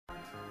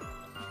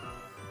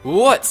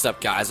What's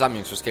up, guys? I'm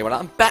Youngster Skaymore.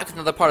 I'm back with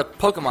another part of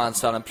Pokemon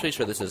Sun. I'm pretty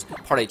sure this is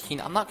part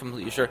 18. I'm not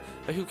completely sure,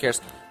 but who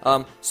cares?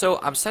 So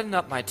I'm setting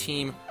up my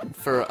team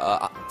for,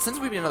 since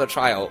we've been another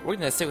trial, we're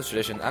gonna stick with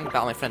tradition. I'm gonna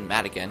battle my friend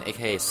Matt again,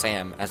 aka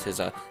Sam, as his,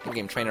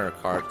 in-game trainer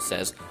card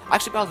says. I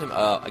actually battled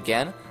him,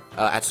 again,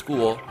 at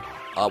school,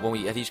 when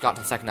we had each got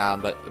to the second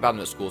island, but about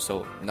him at school,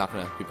 so I'm not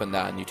gonna be putting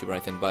that on YouTube or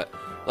anything, but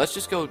let's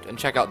just go and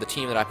check out the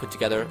team that I put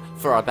together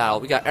for our battle.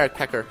 We got Eric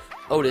Pecker,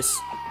 Otis,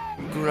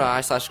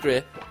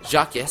 Gurai/Gri,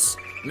 Jacques,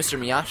 Mr.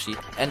 Miyashi,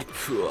 and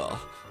Cool.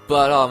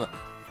 But,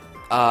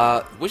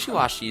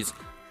 Wishiwashi's,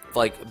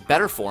 like,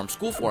 better form,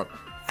 school form,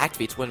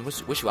 activates when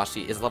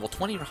Wishiwashi is level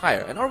 20 or higher,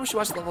 and our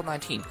Wishiwashi is level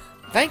 19.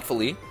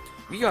 Thankfully,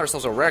 we got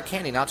ourselves a rare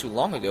candy not too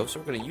long ago, so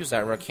we're going to use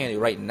that rare candy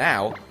right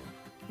now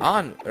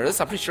or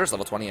this, I'm pretty sure it's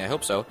level 20, I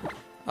hope so.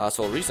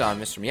 So we'll reason on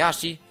Mr.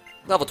 Miyashi,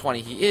 level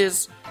 20 he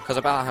is, because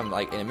I battle him,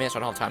 like, in a minute, so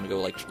I don't have time to go,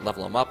 like,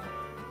 level him up.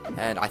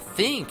 And I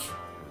think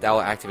that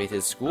will activate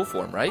his school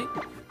form, right?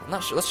 I'm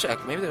not sure. Let's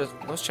check. Maybe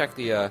let's check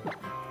the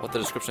what the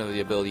description of the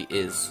ability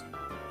is.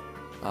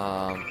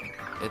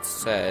 It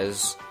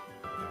says,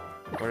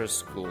 where is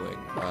schooling?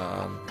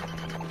 How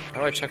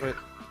do I check it?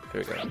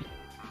 Here we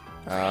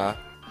go.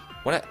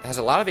 When it has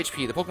a lot of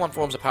HP, the Pokemon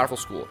forms a powerful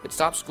school. It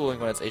stops schooling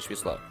when its HP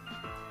is low.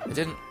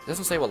 It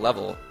doesn't say what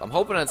level. I'm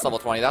hoping it's level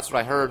 20. That's what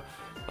I heard.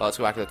 Let's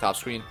go back to the top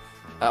screen.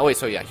 Oh wait,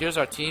 so yeah, here's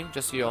our team.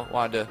 Just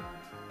wanted to.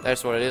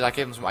 That's what it is. I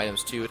gave them some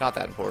items too. Not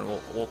that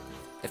important. We'll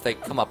if they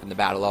come up in the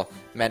battle, I'll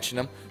mention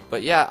them.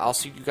 But yeah, I'll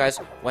see you guys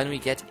when we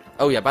get...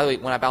 Oh yeah, by the way,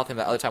 when I battled him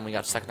that other time when we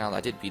got to second island,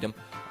 I did beat him.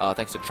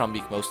 Thanks to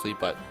Trumbeak mostly,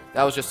 but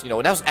that was just, that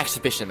was an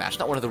exhibition match,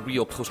 not one of the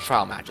real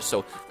post-trial matches.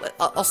 So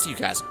I'll see you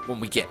guys when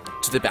we get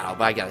to the battle,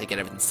 but I gotta get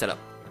everything set up.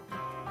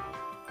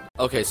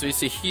 Okay, so we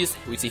see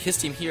his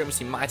team here, and we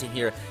see my team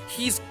here.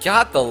 He's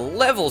got the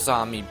levels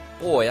on me.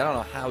 Boy, I don't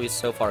know how he's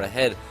so far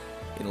ahead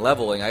in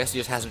leveling. I guess he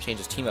just hasn't changed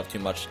his team up too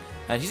much.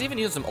 And he's even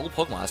using some old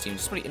Pokemon on his team,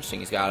 which is pretty interesting.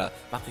 He's got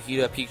a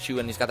Makuhita, Pikachu,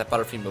 and he's got that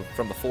Butterfree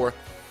from before.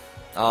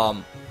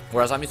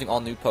 Whereas I'm using all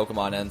new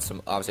Pokemon and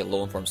some, obviously,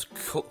 low forms.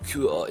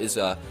 Cool is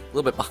a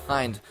little bit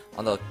behind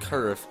on the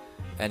curve.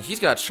 And he's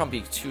got a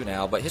Trumbeak too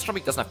now, but his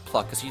Trumbeak doesn't have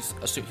Pluck, because he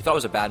thought it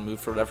was a bad move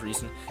for whatever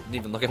reason. Didn't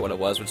even look at what it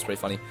was, which is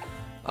pretty funny.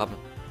 I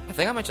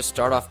think I might just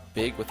start off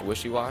big with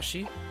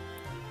Wishiwashi.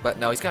 But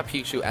no, he's got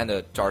Pikachu and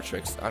a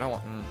Dartrix. I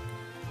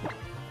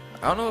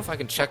don't know if I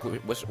can check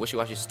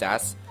Wishiwashi's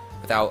stats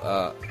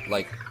without,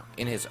 like,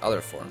 in his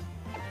other form.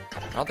 I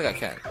don't think I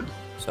can.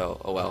 So,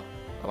 oh well.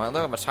 I don't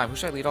have much time. Who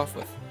should I lead off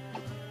with?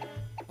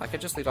 I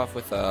could just lead off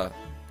with,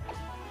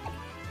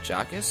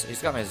 Jacques?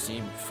 He's got my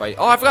Z fight.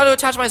 Oh, I forgot to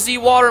attach my Z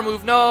water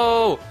move.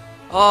 No!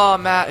 Oh,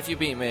 Matt, if you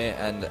beat me,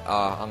 and,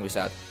 I'm gonna be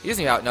sad. He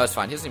doesn't even have, no, it's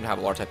fine. He doesn't even have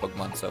a water type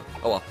Pokemon, so,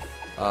 oh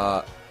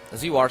well. The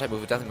Z water type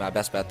move is definitely my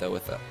best bet, though,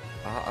 with, I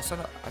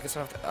guess I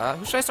have to,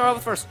 who should I start off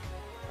with first?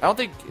 I don't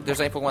think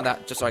there's any Pokemon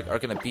that just like are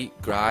gonna beat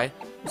Gry,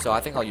 so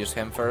I think I'll use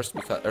him first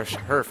or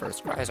her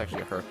first. Gry is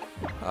actually a her,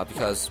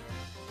 because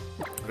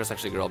it's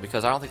actually a girl.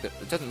 Because I don't think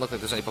it doesn't look like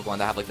there's any Pokemon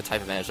that have like the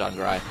type advantage on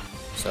Gry.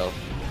 So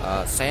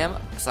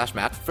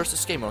Sam/Matt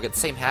versus Skaymore. Get the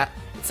same hat,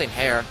 the same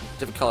hair,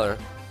 different color,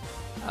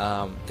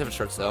 different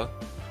shirts though.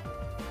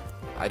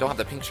 I don't have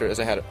the pink shirt as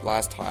I had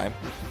last time,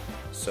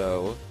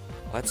 so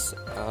let's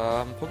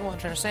Pokemon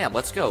Trainer Sam.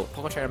 Let's go.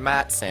 Pokemon Trainer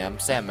Matt, Sam,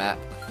 Matt.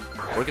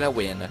 We're gonna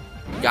win.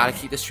 We gotta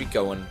keep this streak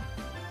going.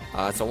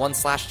 It's a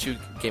 1/2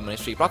 game winning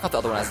streak, but I'll count the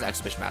other one as an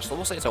exhibition match. So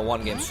we'll say it's a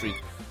 1-game streak.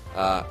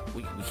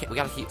 We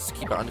gotta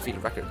keep our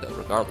undefeated record though,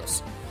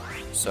 regardless.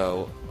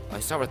 So I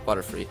start with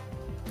Butterfree.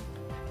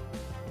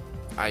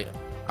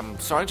 I'm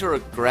starting to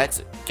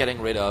regret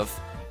getting rid of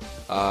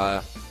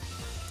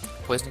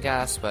Poison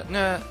Gas, but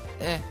well,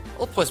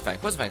 Poison Fang.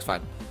 Poison Fang's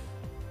fine.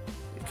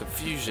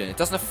 Confusion. It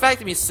doesn't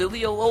affect me,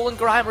 silly. Alolan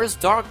Grimer is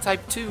Dark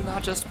type too,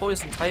 not just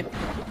Poison type.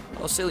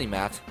 Oh, silly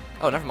Matt.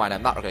 Oh, never mind.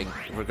 I'm not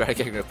regretting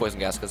getting rid of Poison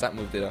Gas because that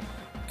move did a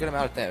good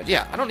amount of damage.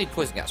 Yeah, I don't need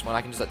Poison Gas when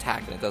I can just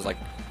attack and it does like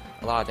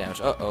a lot of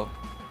damage.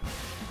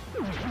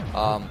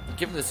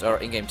 Given this our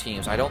in-game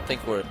teams, I don't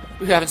think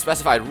we haven't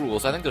specified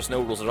rules. I think there's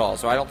no rules at all,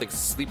 so I don't think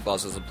sleep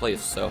clause is in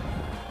place. So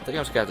I think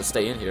I'm just gonna have to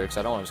stay in here because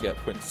I don't want to get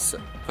put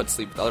to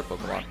sleep with other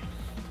Pokemon.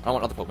 I don't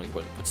want other Pokemon to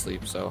put to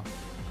sleep. So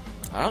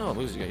I don't know what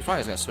moves he's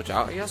probably gonna switch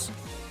out, I guess.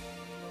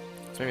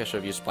 So maybe I should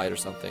have used Spite or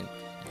something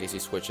in case he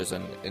switches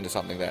into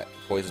something that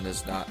Poison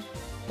is not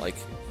like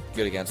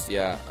good against.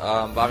 Yeah.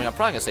 But I mean, I'm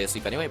probably gonna stay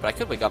asleep anyway. But I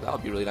could wake up. That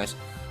would be really nice.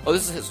 Oh,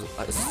 this is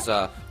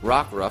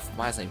Rockruff.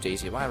 Mine's named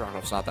Daisy. My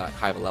Rockruff's not that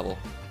high of a level.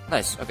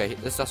 Nice. Okay,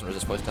 this doesn't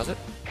resist poison, does it?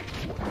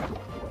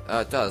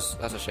 It does.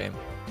 That's a shame.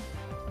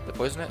 Did it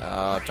poison it?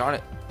 Darn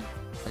it.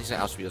 And he's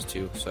gonna outspeed us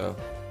too. So,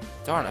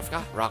 darn, I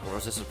forgot Rockruff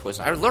resisted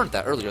poison. I learned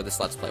that earlier this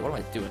Let's Play. What am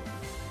I doing?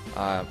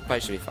 Probably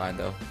should be fine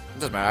though. It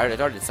doesn't matter. I'd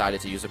already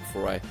decided to use it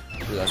before I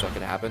realized what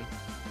could happen.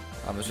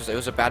 It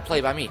was a bad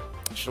play by me.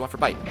 I should have went for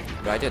Bite,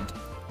 but I didn't.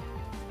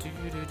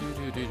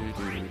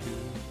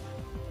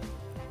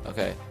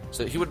 Okay,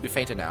 so he would be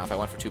fainted now if I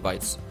went for 2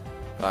 bites.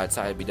 But I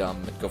decided to be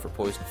dumb and go for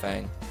Poison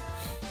Fang.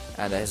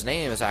 And his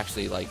name is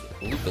actually like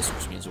Lupus,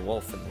 which means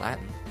wolf in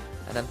Latin.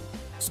 And then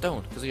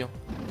stone, because, you know,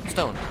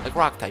 stone, like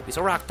rock type. He's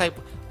a rock type,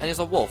 and he's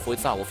a wolf. Well,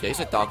 it's not a wolf yet. He's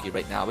a donkey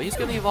right now, but he's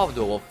going to evolve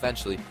into a wolf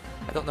eventually.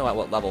 I don't know at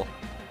what level.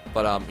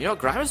 But, you know,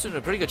 Grimer's doing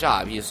a pretty good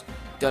job. He's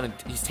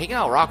taken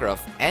out Rockruff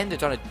and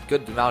done a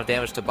good amount of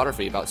damage to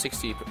Butterfree, about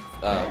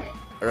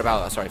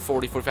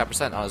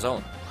 40-45% on his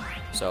own.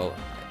 So,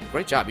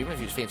 great job, even if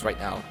he faints right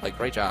now. Like,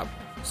 great job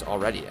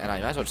already, and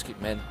I might as well just keep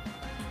him in.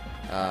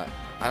 I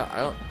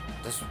don't.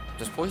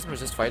 Does poison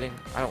resist fighting?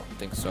 I don't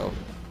think so.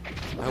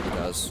 I hope it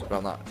does, but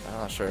I'm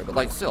not sure. But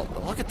like, still,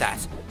 look at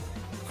that.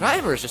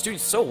 Grimer is just doing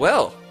so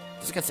well.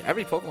 Just against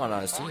every Pokemon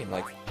on his team.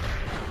 Like,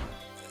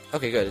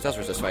 okay, good. It does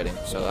resist fighting,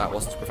 so that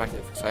wasn't super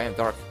effective. So I am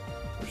dark,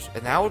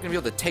 and now we're gonna be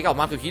able to take out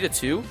Makuhita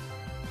too,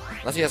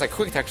 unless he has like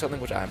quick attack or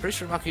something, which I'm pretty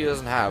sure Makuhita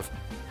doesn't have.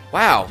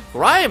 Wow,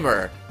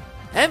 Grimer,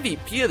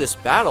 MVP of this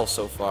battle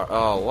so far.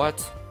 Oh,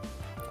 what?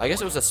 I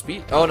guess it was a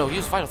speed. Oh no, he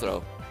used Vital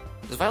Throw.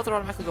 Does Vital Throw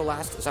automatically go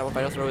last? Is that what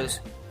Vital Throw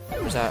is?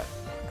 Or is that...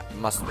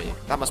 Must be.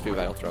 That must be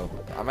Vital Throw.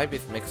 I might be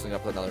mixing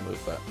up with another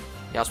move, but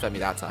he outsped me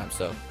that time,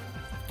 so...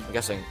 I'm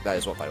guessing that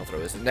is what Vital Throw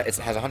is. It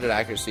has 100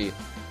 accuracy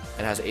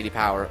and has 80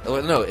 power. Oh,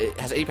 no, it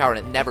has 80 power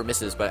and it never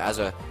misses, but as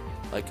a...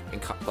 Like,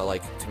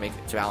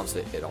 to balance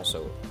it, it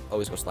also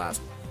always goes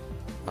last.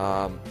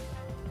 I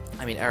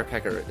mean, Eric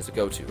Pecker is a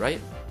go-to, right?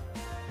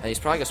 And he's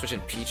probably gonna switch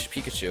in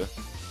Pikachu.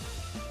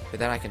 But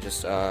then I can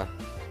just, I'll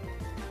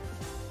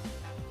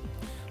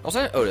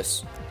send in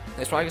Otis.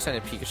 He's probably gonna send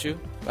in Pikachu,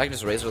 but I can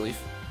just Razor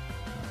Leaf.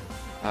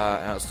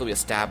 And it'll still be a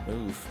stab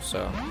move,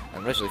 so...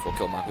 And Razor Leaf will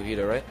kill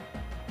Makuhita, right?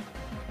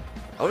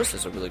 Otis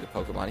is a really good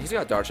Pokemon. He's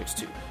got Dartrix,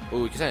 too.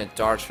 Ooh, he can send in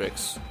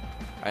Dartrix.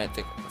 I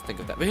didn't think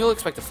of that. But he'll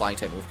expect a Flying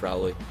type move,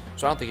 probably.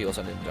 So I don't think he'll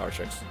send in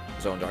Dartrix.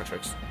 His own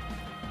Dartrix.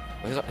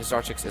 But his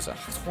Dartrix is a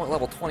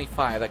level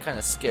 25. That kind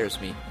of scares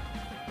me.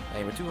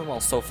 And we're doing well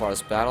so far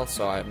this battle,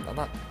 so I'm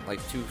not, like,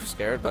 too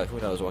scared, but who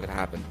knows what can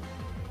happen.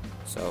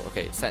 So,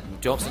 okay,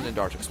 don't send in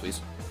Dartrix,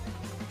 please.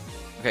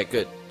 Okay,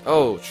 good.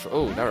 Oh,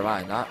 never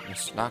mind. Not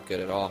good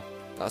at all.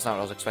 That's not what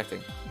I was expecting.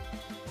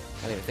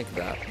 I didn't even think of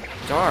that.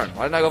 Darn,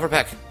 why didn't I go for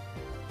Peck?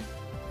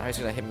 Now he's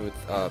gonna hit me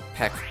with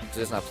Peck, because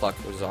he doesn't have Pluck,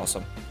 which is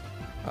awesome.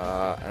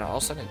 And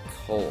I'll send in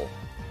Cole.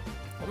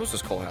 What moves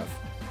does Cole have?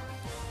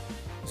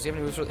 Does he have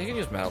any moves? He can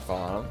use Metal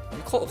Claw on him. I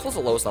mean, Cole's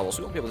the lowest level, so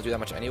he won't be able to do that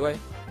much anyway.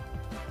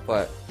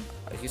 But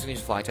he's gonna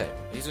use Flying type.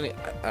 He's gonna.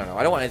 I don't know.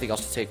 I don't want anything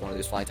else to take one of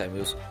these Flying type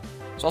moves,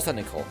 so I'll send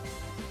in Cole.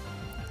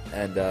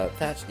 And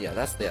that's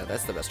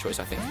the best choice,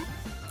 I think.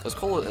 Because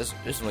Cole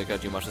isn't really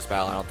gonna do much this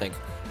battle, I don't think.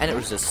 And it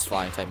resists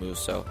Flying type moves,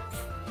 so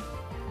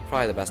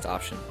probably the best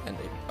option. And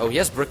oh, he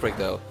has Brick Break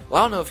though.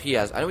 Well, I don't know if he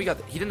has. I know he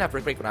didn't have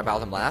Brick Break when I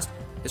battled him last.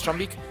 His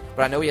Trumbeak,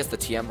 but I know he has the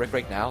TM Brick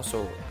Break now,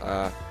 so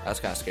that's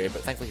kind of scary.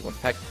 But thankfully he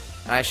went Peck,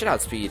 and I should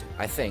outspeed,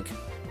 I think.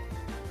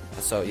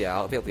 So yeah,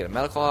 I'll be able to get a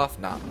Metal Claw off.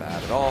 Not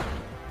bad at all.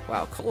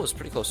 Wow, Cole is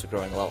pretty close to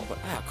growing the level, but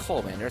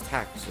Cole, man, your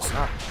attack is just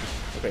not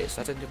the greatest.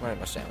 That didn't do very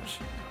much damage.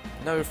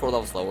 No, you're 4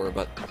 levels lower,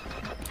 but oh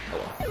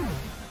well.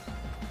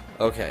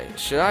 Okay,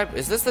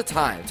 is this the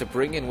time to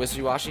bring in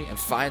Wishiwashi and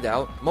find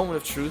out, moment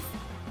of truth,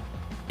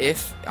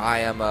 if I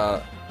am,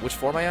 which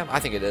form I am? I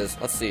think it is.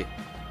 Let's see.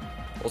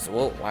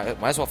 Well,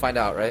 might as well find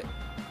out, right?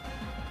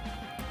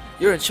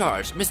 You're in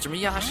charge, Mr.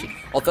 Miyashi.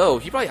 Although,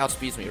 he probably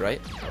outspeeds me,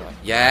 right?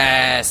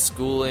 Yes,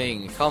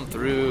 schooling, come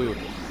through.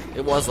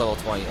 It was level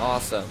 20,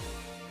 awesome.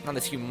 On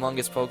this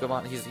humongous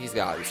Pokemon, he's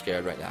got to be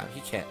scared right now.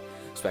 He can't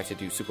expect to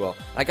do super well.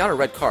 I got a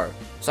red card,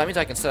 so that means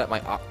I can set up my.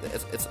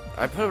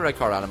 I put a red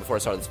card on him before I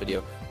started this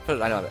video.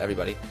 I know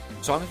everybody.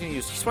 So I'm going to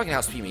use. He's probably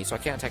going to outspeed me, so I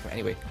can't attack him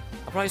anyway.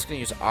 I'm probably just going to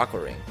use Aqua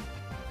Ring,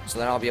 so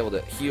then I'll be able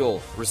to heal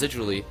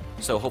residually.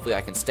 So hopefully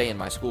I can stay in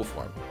my school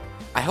form.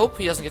 I hope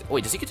he doesn't get.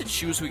 Wait, does he get to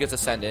choose who he gets to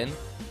send in?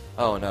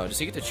 Oh no, does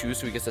he get to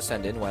choose who he gets to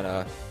send in when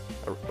a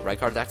red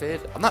card is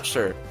activated? I'm not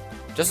sure.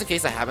 Just in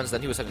case that happens, then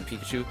he would send in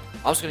Pikachu.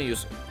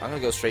 I'm gonna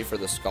go straight for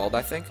the Scald,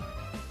 I think,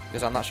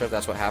 because I'm not sure if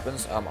that's what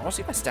happens. I want to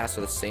see if my stats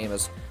are the same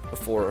as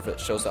before, or if it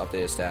shows the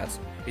updated stats.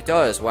 It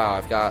does. Wow,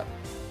 I've got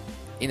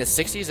in the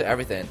 60s at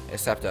everything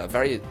except a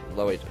very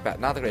low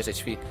not the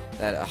greatest HP,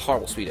 and a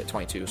horrible speed at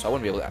 22. So I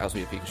wouldn't be able to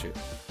outspeed a Pikachu.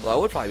 Well, I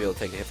would probably be able to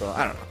take a hit from.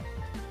 I don't know.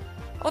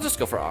 I'll just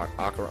go for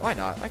Aqua. Why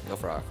not? I can go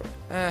for Aqua.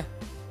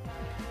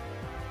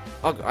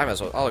 I might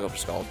as well. I'll go for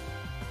Scald.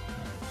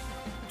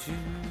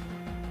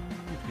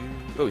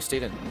 Oh, he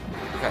stayed in.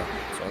 Okay,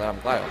 so then I'm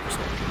glad I went for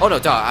Scald. Oh no,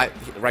 duh!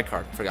 Red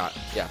card. Forgot.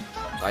 Yeah,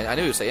 I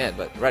knew he would stay in,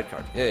 but red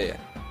card. Yeah.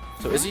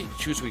 So is he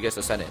choose who he gets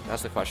to send in?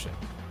 That's the question.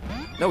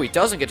 No, he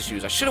doesn't get to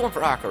choose. I should have went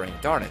for Aqua Ring.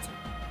 Darn it.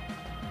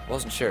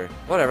 Wasn't sure.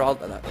 Whatever.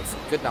 That's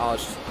good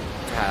knowledge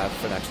to have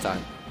for next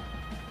time.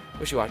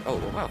 Wishiwashi. Oh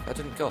wow, that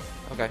didn't kill.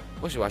 Okay,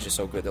 Wishiwashi is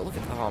so good though. Look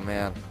at. Oh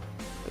man,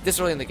 this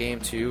early in the game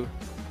too.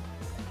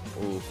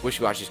 Ooh,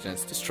 Wishiwashi's gonna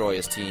destroy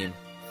his team.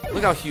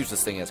 Look how huge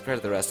this thing is compared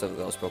to the rest of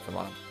those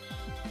Pokemon.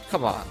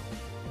 Come on,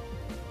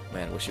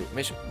 man.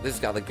 This has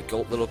got like the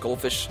little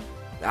goldfish,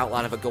 the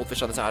outline of a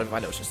goldfish on the side of it. I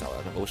know it's just the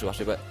outline of a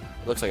Wishiwashi, but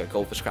it looks like a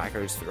goldfish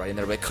cracker just fit right in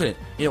there. But I couldn't.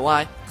 You know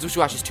why? Because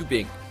Wishiwashi's too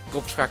big.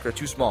 Goldfish cracker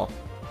too small.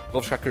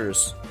 Goldfish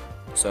crackers.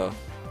 So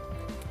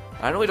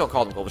I normally don't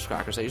call them goldfish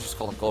crackers. I usually just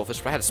call them goldfish,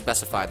 but I had to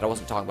specify that I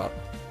wasn't talking about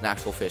an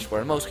actual fish.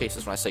 Where in most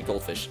cases, when I say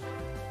goldfish,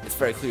 it's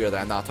very clear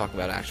that I'm not talking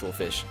about actual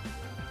fish.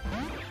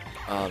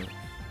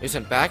 We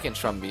sent back in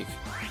Trumbeak,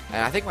 and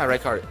I think my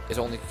red card is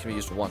only can be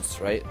used once,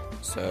 right?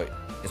 So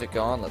is it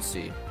gone? Let's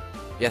see.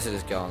 Yes, it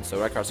is gone.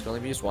 So red cards can only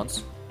be used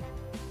once.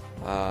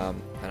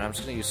 And I'm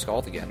just gonna use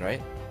Scald again,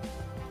 right?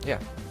 Yeah.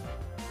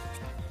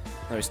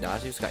 No, he's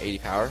not. He's got 80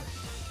 power.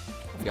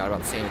 Forgot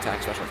about the same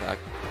attack, special attack.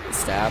 The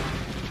stab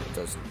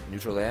does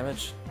neutral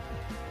damage.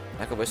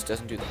 Echo Whisk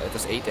doesn't do that. It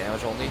does 8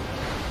 damage only.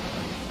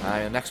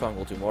 The next one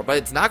will do more, but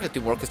it's not gonna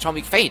do more because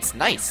Trumbeak faints.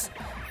 Nice.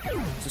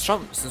 Since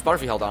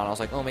Butterfree held on, I was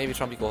like, oh, maybe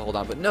Trumbeak will hold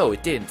on, but no,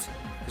 it didn't.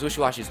 Because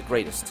Wishiwashi is the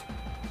greatest.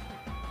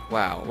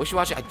 Wow,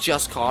 Wishiwashi, I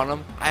just caught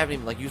him. I haven't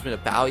even like used him in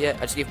a bow yet.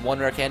 I just gave one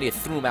rare candy, I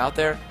threw him out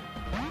there.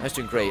 I was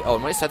doing great. Oh,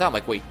 and when I said that, I'm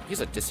like, wait,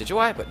 he's a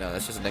Decidueye? But no,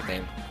 that's just a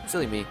nickname.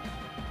 Silly me.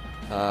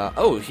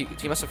 Oh,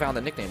 he must have found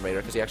the nickname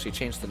Raider because he actually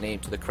changed the name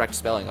to the correct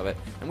spelling of it.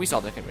 And we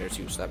saw the nickname Raider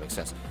too, so that makes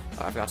sense.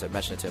 I forgot to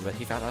mention it to him, but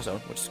he found it on his own,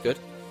 which is good.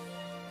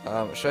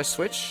 Should I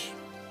switch?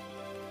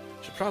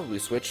 Should probably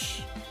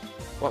switch.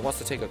 What wants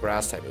to take a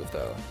grass type move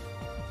though?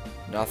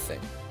 Nothing.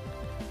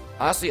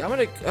 Honestly, I'm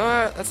gonna.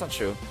 That's not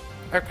true.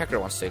 Eric Pecker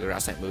wants to take a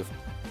grass type move.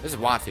 He doesn't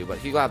want to, but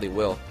he gladly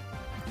will.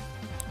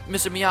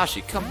 Mr.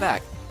 Miyashi, come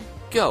back.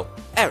 Go,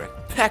 Eric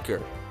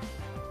Pecker.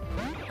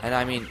 And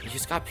I mean,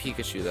 he's got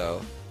Pikachu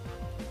though.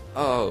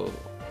 Oh,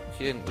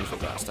 he didn't use a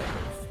grass type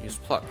move. He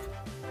used Pluck.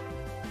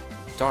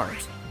 Darn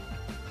it.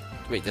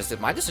 Wait, does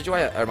my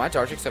Decidueye or my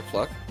Dartrix have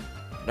Pluck?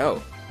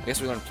 No. I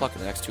guess we learn Pluck in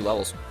the next 2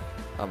 levels.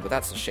 But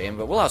that's a shame.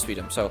 But we'll outspeed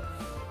him. So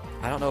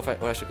I don't know if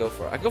what I should go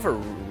for. I can go for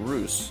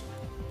Roos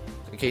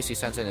in case he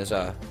sends in his.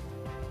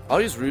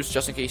 I'll use Roos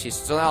just in case he's.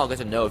 So now I'll get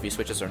to know if he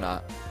switches or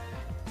not.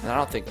 And I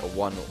don't think a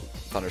 1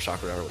 Thunder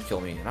Shock or whatever would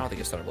kill me. And I don't think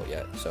it's Thunderbolt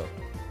yet. So.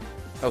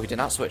 Oh, he did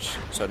not switch.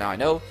 So now I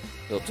know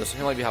he'll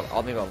maybe have.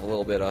 I'll maybe have a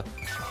little bit of.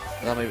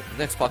 Maybe the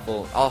next Puck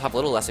will. I'll have a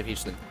little less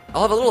HP than.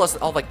 I'll have a little less.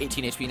 I'll have like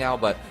 18 HP now,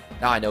 but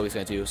now I know what he's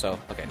gonna do. So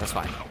okay, that's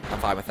fine. I'm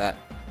fine with that.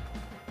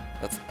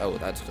 That's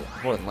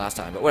more than last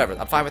time, but whatever.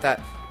 I'm fine with that.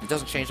 It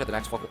doesn't change that the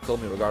next Puck will kill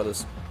me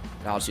regardless.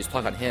 Now I'll just use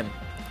Pluck on him,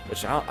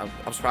 which I'm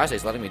surprised that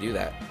he's letting me do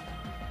that.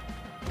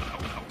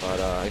 But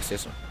I guess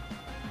it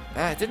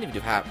didn't even do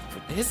half.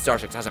 His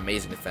Dartrix has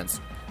amazing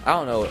defense. I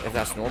don't know if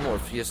that's normal or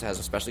if he just has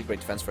especially great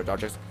defense for a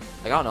Dartrix.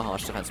 Like I don't know how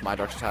much defense my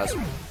Dartrix has,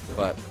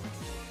 but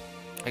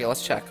okay,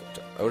 let's check.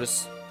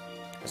 Otis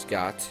has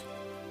got.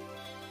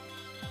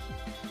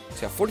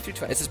 He's got 43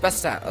 defense. It's his best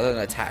stat other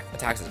than attack.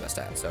 Attack's his best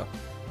stat, so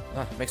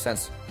makes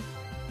sense.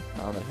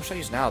 Then who should I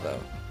use now though?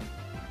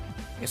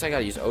 I guess I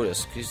gotta use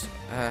Otis because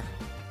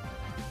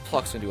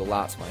Pluck's gonna do a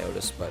lot to my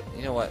Otis, but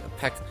you know what?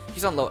 Peck,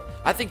 he's on low.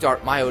 I think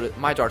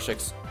my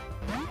Dartrix,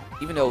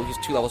 even though he's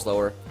 2 levels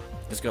lower,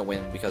 is gonna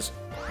win because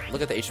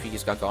look at the HP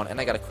he's got going, and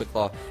I got a Quick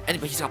Claw, but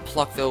he's got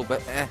Pluck though.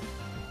 But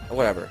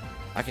whatever,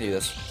 I can do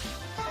this.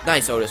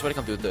 Nice Otis, way to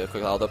come through with the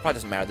Quick Claw. Though it probably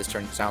doesn't matter this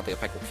turn because I don't think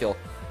a Peck will kill.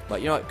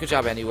 But you know what? Good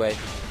job anyway.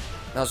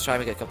 Now let's try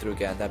and make it come through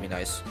again. That'd be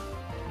nice.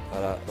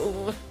 But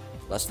ooh,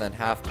 less than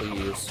half,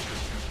 please.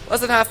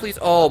 Less than half, please.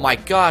 Oh my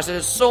gosh, that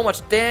is so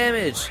much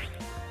damage.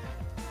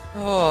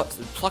 Oh,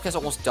 Pluck has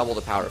almost double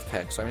the power of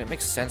Peck, so I mean it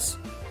makes sense.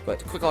 But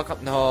the Quick Claw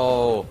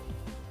no,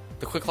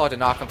 the Quick Claw did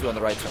not come through on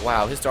the right turn.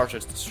 Wow, his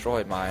Dartrix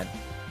destroyed mine.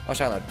 I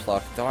wish I learned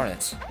Pluck. Darn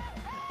it.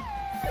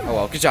 Oh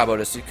well, good job,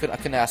 Otis. I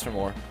couldn't ask for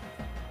more.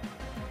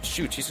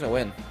 Shoot, he's gonna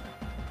win.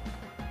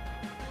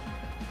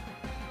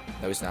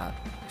 No, he's not.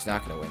 He's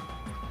not gonna win.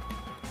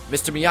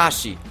 Mr.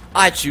 Miyashi,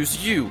 I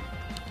choose you.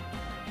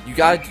 You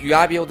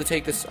gotta be able to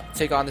take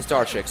on this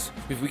Dartrix.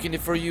 If we can do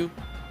it for you,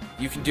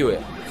 you can do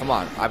it. Come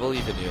on, I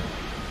believe in you.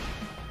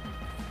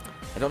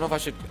 I don't know if I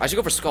should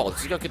go for Scald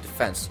because he's got good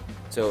defense.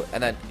 So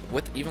and then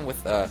even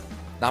with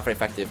not very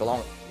effective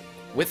along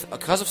with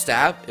because of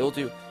stab, it would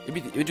do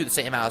the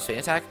same amount as Feint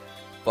attack,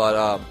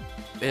 but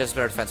it has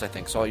better defense I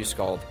think. So I'll use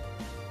Scald.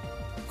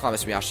 Come on,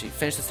 Mr. Miyashi,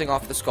 finish this thing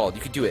off with the Scald.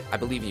 You can do it. I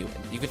believe in you.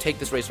 You can take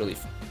this Razor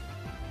Leaf.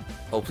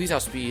 Oh, please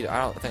outspeed.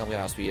 I don't think I'm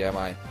gonna outspeed, am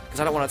I? Because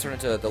I don't want to turn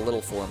into the little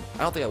form. I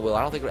don't think I will.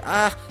 I don't think.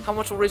 How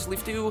much will Razor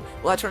Leaf do?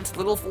 Will I turn into the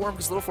little form?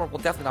 Because little form will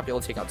definitely not be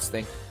able to take out this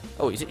thing.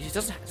 Oh, he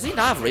doesn't. Does he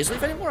not have Razor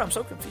Leaf anymore? I'm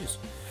so confused.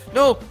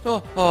 No.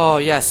 Oh,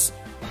 yes.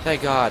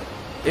 Thank God.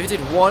 If it did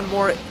one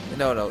more,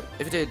 no.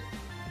 If it did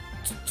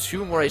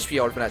 2 more HP,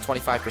 I would have been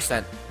at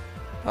 25%.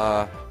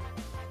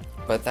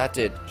 But that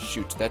did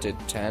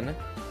 10.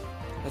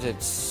 That did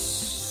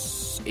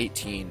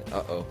 18.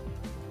 Uh-oh.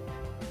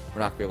 We're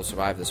not gonna be able to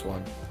survive this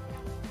one.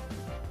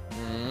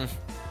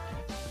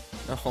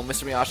 Oh,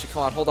 Mr. Miyashi,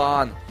 come on, hold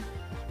on.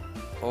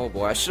 Oh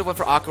boy, I should have went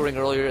for Aqua Ring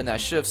earlier, and I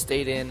should have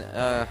stayed in.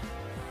 I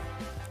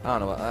don't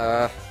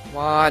know. Come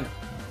on.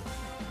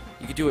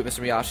 You can do it,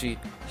 Mr. Miyashi.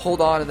 Hold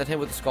on, and then hit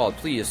with the Scald,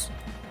 please.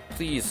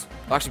 Please.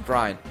 Actually,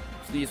 Brine.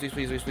 Please.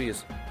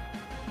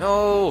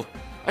 No.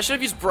 I should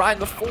have used Brine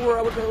before.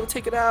 I would have been able to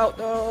take it out.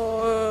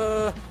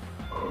 No.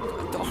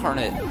 Darn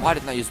it. Why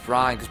didn't I use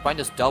Brine? Because Brine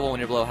does double when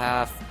you're below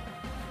half.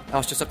 Now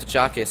it's just up to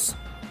Jockus.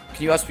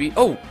 Can you outspeed?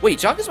 Oh, wait,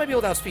 Jockus might be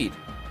able to outspeed.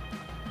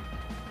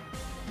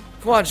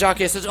 Come on,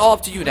 Jacques, it's all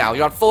up to you now.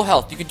 You're on full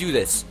health. You can do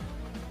this.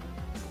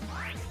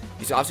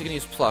 He's obviously gonna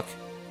use pluck.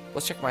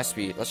 Let's check my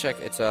speed. Let's check.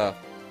 It's Well,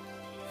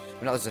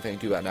 no, there's nothing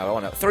to do right now. I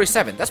want to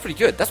 37. That's pretty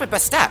good. That's my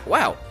best stat.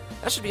 Wow.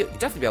 That should be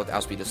definitely be able to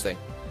outspeed this thing.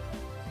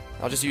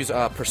 I'll just use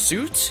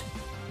pursuit,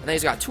 and then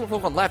he's got 2 more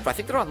Pokemon left, but I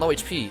think they're on low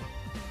HP.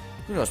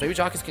 Who knows? Maybe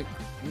Jacques can.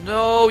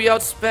 No, he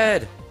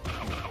outsped.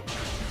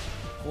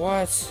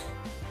 What?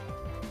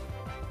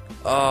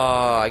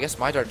 I guess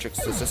my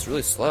Dartrix is just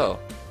really slow.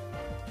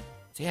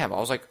 Damn, I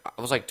was like,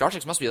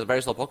 Dartrix must be a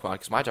very slow Pokemon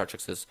because my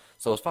Dartrix is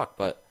slow as fuck,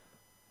 but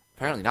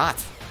apparently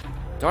not.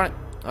 Darn it.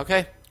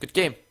 Okay, good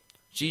game.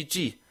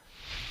 GG.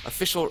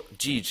 Official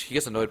GG. He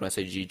gets annoyed when I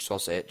say GG, so I'll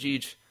say it.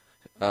 GG.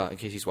 In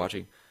case he's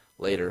watching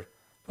later,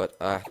 but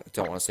I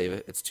don't want to save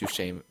it. It's too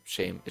It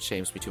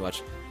shames me too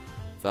much.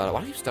 But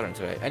why do you keep stuttering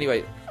today?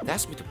 Anyway,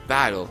 that's me to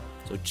battle.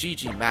 So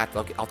GG, Matt.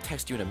 I'll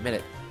text you in a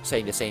minute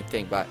saying the same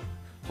thing, but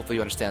hopefully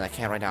you understand I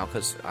can't right now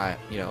because I,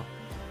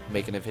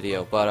 making a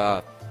video.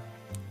 But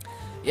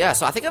yeah.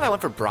 So I think if I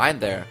went for Brian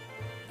there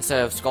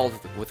instead of Scald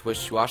with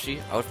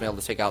Wishiwashi, I would have been able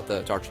to take out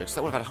the Dartrix.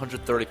 That would have had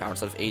 130 power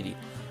instead of 80.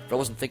 But I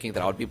wasn't thinking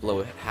that I would be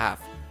below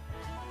half.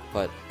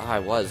 But I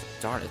was.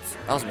 Darn it.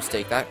 That was a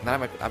mistake. I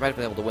might have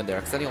been able to win there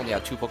because then he only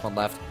had 2 Pokemon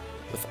left.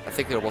 I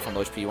think they were both on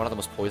low HP. One of them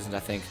was poisoned,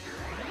 I think.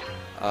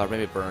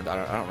 Maybe burned. I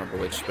don't remember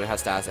which, but it has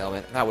Status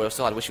Element. And I would have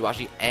still had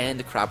Wishiwashi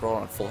and Crabroll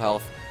on full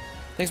health.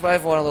 Things might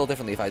have won a little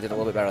differently if I did a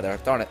little bit better there.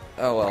 Darn it.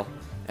 Oh well.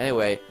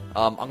 Anyway,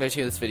 I'm going to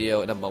continue this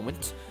video in a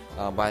moment.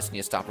 But I just need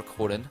to stop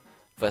recording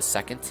for a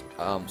second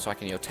so I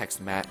can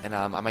text Matt, and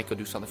I might go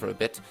do something for a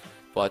bit.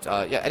 But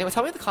yeah, anyway,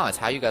 tell me in the comments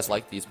how you guys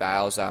like these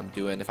battles I'm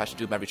doing, if I should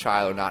do them every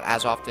trial or not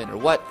as often, or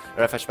what,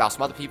 or if I should battle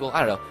some other people. I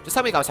don't know. Just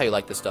tell me in the comments how you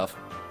like this stuff.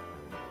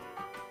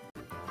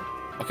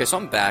 Okay, so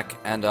I'm back,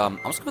 and I'm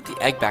just going to put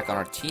the egg back on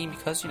our team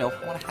because, I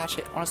want to hatch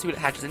it. I want to see what it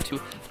hatches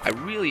into. I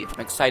really am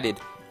excited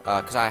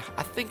because I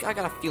think I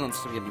got a feeling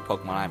it's going to be a new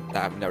Pokemon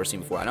that I've never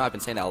seen before. I know I've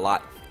been saying that a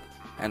lot,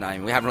 and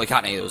we haven't really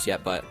gotten any of those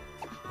yet, but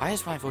why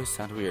does my voice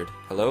sound weird?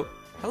 Hello?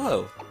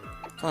 Hello?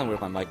 Something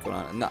weird with my mic going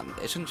on. No,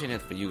 it shouldn't change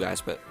anything for you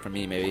guys, but for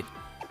me, maybe.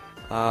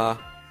 I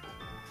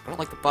don't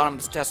like the bottom of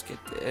this desk.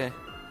 It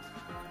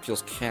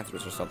feels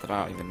cancerous or something.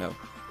 I don't even know.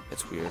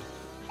 It's weird.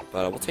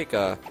 But we'll take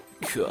off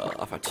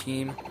our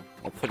team.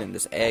 We'll put in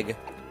this egg.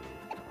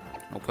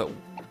 We'll put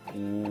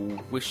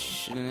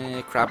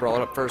Crabroll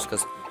up first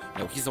because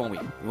he's the one we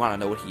want to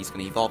know what he's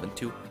going to evolve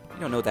into.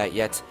 We don't know that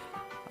yet.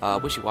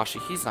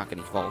 Wishiwashi, he's not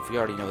going to evolve. We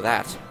already know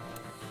that.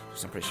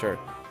 I'm pretty sure.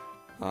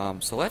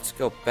 So let's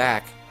go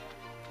back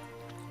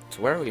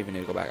to where do we even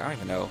need to go back? I don't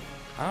even know.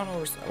 I don't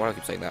know why I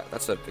keep saying that.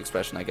 That's an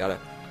expression I gotta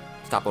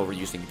stop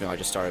overusing. Even though I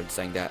just started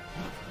saying that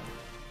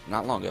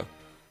not long ago.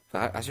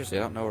 But I seriously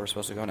don't know where we're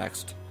supposed to go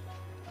next.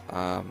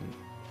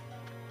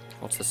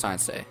 What's the sign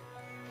say?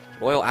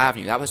 Royal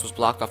Avenue. That place was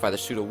blocked off by the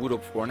Sudowoodo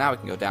before. Now we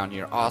can go down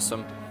here.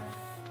 Awesome.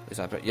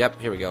 Yep,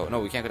 here we go.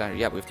 No, we can't go down here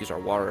yet. We have to use our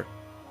water.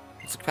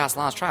 Let's pass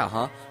Lana's trial,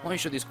 huh? Why don't you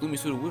show these gloomy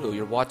Sudowoodo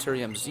your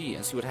Waterium Z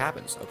and see what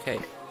happens? Okay.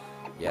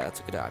 Yeah, that's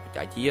a good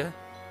idea.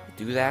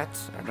 Do that.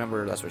 I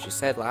remember that's what she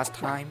said last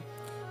time.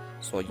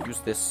 So I'll use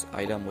this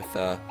item with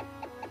the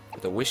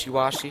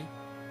Wishiwashi.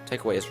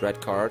 Take away his red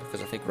card, because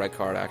I think red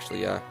card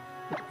actually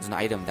is an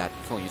item that you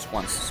can only use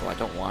once, so I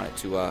don't want it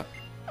to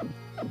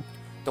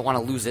don't want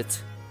to lose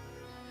it.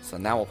 So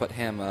now we'll put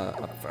him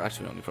up for,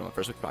 actually we don't need to put him up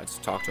first, we can probably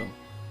just talk to him.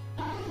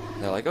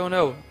 And they're like, oh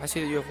no, I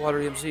see that you have Water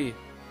EMC.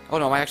 Oh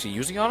no, am I actually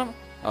using it on him?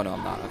 Oh no,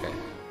 I'm not, okay.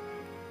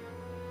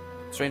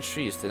 Strange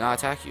trees did not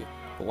attack you.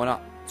 But why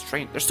not?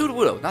 Strange, they're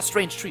Sudowoodo, not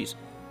strange trees.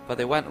 But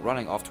they went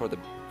running off toward the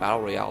Battle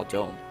Royale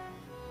Dome.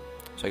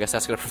 So I guess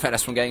that's going to prevent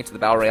us from getting to the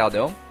Battle Royale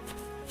Dome?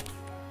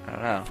 I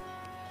don't know.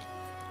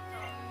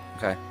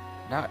 Okay.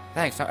 Now,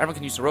 thanks. Now everyone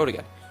can use the road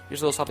again.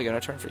 Here's a little something in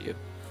return for you.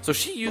 So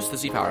she used the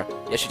Z-Power.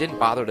 Yeah, she didn't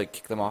bother to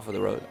kick them off of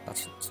the road.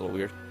 That's a little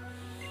weird.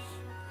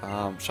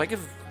 Should I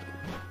give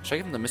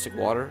him the Mystic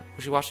Water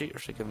Wishiwashi? Or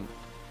should I give him...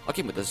 I'll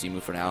keep him with the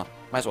Z-move for now.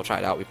 Might as well try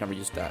it out. We've never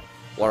used that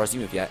Water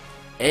Z-move yet.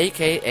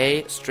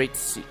 AKA Straight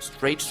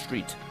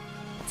Street.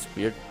 That's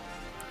weird.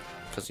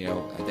 Because,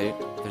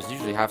 there's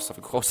usually have stuff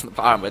in quotes on the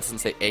bottom, but it doesn't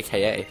say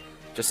AKA. It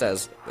just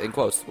says, in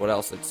quotes, what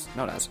else it's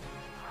known as.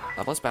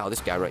 Let's battle this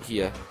guy right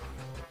here.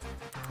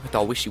 With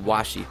our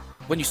Wishiwashi.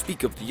 When you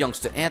speak of the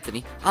youngster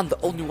Anthony, I'm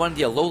the only one in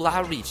the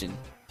Alola region.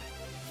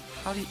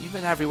 You've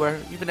been everywhere.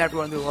 You've been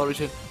everywhere in the Alola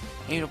region.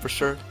 And you know for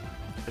sure.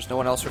 There's no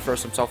one else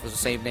refers to himself as the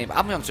same name.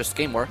 I'm a youngster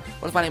Skaymore.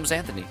 What if my name is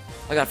Anthony?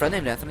 I got a friend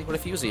named Anthony. What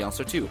if he was a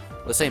youngster too?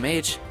 We're the same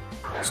age.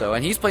 So,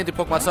 and he's playing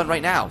through Pokemon Sun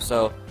right now.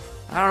 So,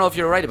 I don't know if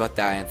you're right about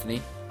that,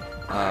 Anthony.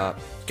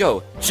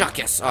 Go, Jacques!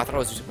 Oh, I thought I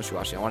was using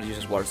Wishiwashi. I wanted to use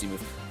his Water Z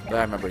move. But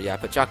I remember, yeah, I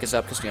put Jacques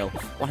up because,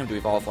 want him to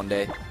evolve one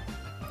day.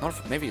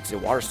 Maybe it's a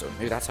Water Stone.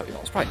 Maybe that's how he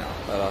evolves. Probably not.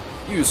 But,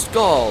 use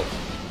Skull!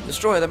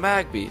 Destroy the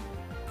Magby! You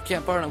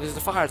can't burn him because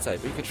he's a fire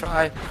type. But you can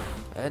try,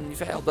 and you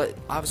failed. But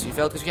obviously you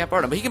failed because you can't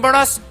burn him. But he can burn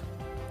us!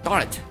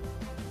 Darn it!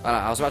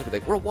 I was about to be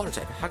like, we're a Water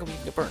type. How come we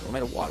can get burned? We're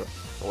made of water.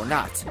 But we're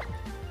not.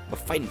 We're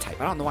Fighting type.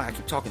 I don't know why I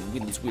keep talking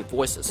in these weird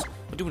voices.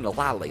 We're doing a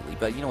lot lately,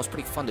 but, it's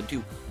pretty fun to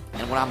do.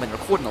 And when I've been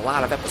recording a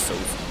lot of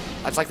episodes,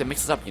 I just like to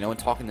mix it up, you know, and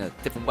talk in a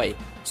different way.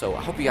 So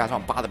I hope you guys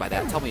aren't bothered by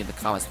that. Tell me in the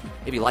comments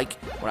if you like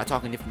when I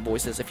talk in different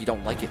voices, if you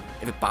don't like it,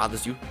 if it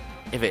bothers you,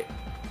 if it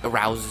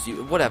arouses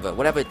you,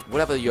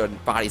 whatever your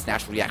body's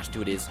natural reaction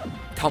to it is.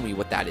 Tell me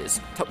what that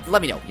is.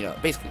 Let me know, you know,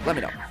 basically, let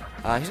me know.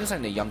 He's gonna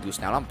send a young goose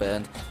now, and I'm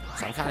burned,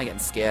 so I'm kind of getting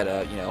scared.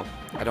 You know,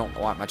 I don't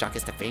want my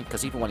Jockeys to faint,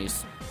 because even when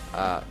he's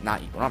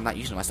when I'm not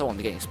using him, I still want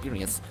him to get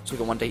experience, so he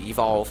can one day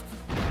evolve.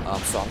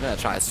 So I'm gonna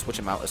try to switch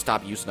him out or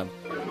stop using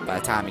him by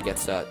the time he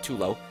gets too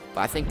low.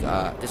 But I think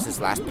this is his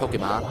last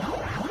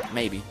Pokemon,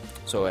 maybe.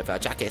 So if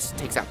Jockeys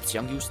takes out this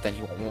young goose, then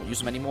he won't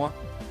use him anymore.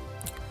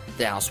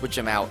 Then I'll switch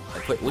him out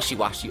and put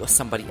Wishy-Washy or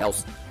somebody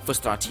else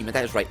first on our team. And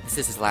that is right, this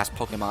is his last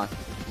Pokemon.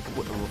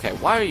 Okay,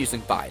 why are you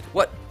using Bide?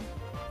 What?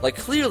 Like,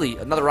 clearly,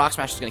 another Rock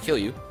Smash is going to kill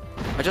you.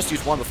 I just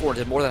used one before and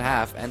did more than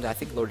half, and I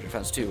think lowered your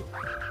defense too.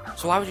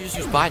 So why would you just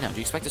use Bide now? Do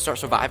you expect to start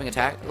surviving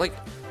attack? Like,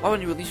 why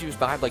wouldn't you at least use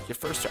Bide, like, your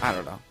first... I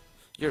don't know.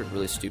 You're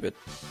really stupid,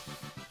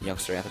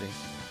 Youngster Anthony.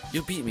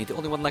 You beat me, the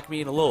only one like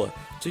me in Alola,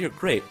 so you're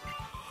great.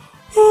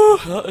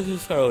 Not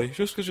necessarily.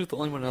 Just because you're the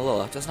only one in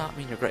Alola does not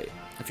mean you're great.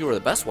 If you were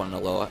the best one in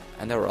Alola,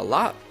 and there were a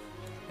lot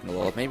in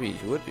Alola, maybe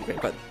you would be great.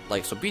 But,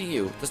 like, so beating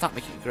you does not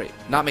make you great.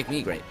 Not make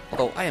me great.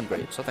 Although, I am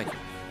great, so thank you.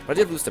 But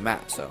I did lose to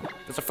Matt, so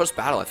it's the first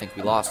battle I think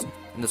we lost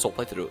in this whole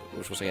playthrough,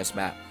 which was against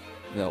Matt.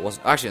 No, it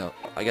wasn't. Actually, no.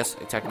 I guess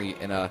technically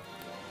in a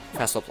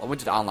festival, we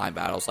did online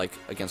battles like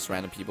against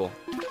random people.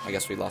 I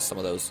guess we lost some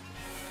of those,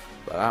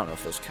 but I don't know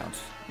if those count.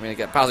 I mean,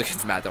 again, battles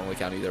against Matt don't really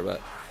count either.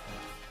 But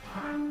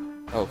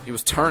oh, he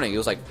was turning. He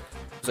was like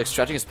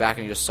stretching his back,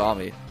 and he just saw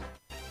me,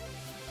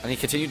 and he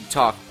continued to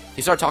talk.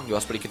 He started talking to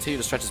us, but he continued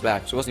to stretch his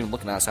back, so he wasn't even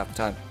looking at us half the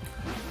time.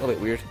 A little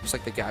bit weird. Just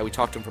like the guy we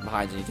talked to him from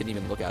behind, and he didn't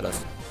even look at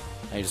us.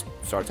 And he just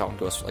started talking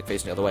to us, like,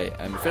 facing the other way.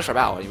 And we finished our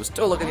battle, and he was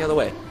still looking the other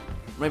way.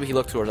 Maybe he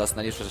looked towards us, and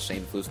then he was just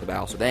ashamed to lose the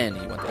battle. So then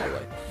he went the other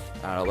way.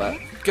 I don't know, but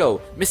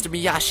go, Mr.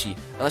 Miyashi.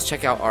 Now let's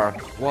check out our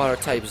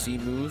Water-type Z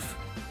move.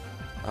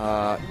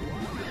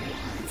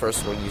 First,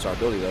 we're going to use our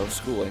ability, though,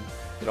 Schooling.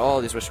 Get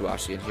all these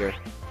Wishy-Washy in here.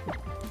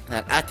 And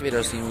then activate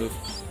our Z move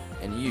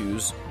and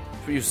use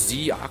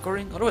Z Aqua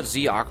Ring? I wonder what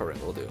Z Aqua Ring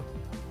will do.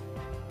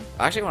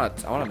 I actually want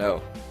to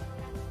know.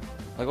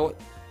 Like, what?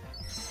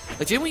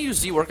 Like, didn't we use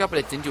Z Workup, but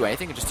it didn't do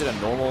anything? It just did a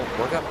normal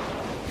workup?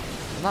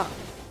 I'm not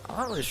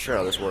really sure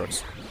how this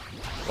works.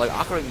 Like,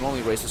 Aqua Ring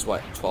normally raises,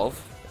 what,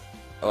 12?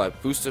 Oh, I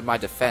boosted my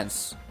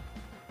defense.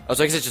 Oh,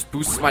 so I guess it just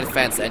boosts my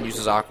defense and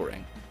uses Aqua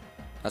Ring.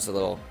 That's a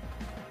little...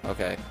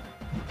 Okay.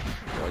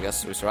 So I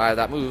guess we survived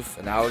that move,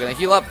 and now we're gonna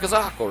heal up because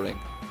of Aqua Ring.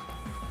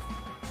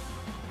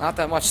 Not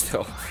that much,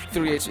 though.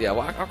 3 HP. Yeah,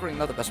 well, Aqua Ring,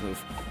 not the best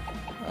move.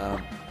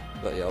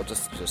 But yeah, I'll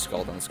just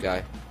scald on this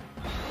guy.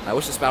 I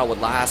wish this battle would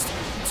last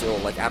until,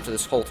 like, after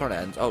this whole turn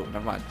ends. Oh,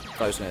 never mind. I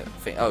thought I was gonna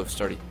faint. Oh,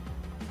 sturdy.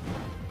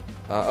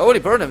 Oh, and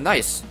he burned him.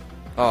 Nice.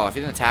 Oh, if he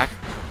didn't attack,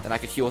 then I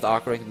could heal with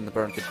Aqua Ring, and the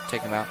burn could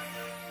take him out.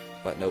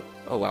 But nope.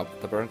 Oh, wow.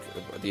 The burn,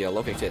 the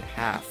Locates did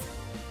half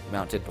the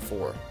amount it did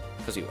before.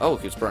 Because he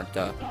was burnt,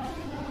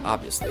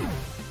 obviously.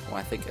 What am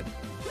I thinking?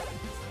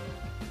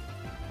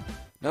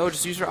 No,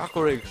 just use your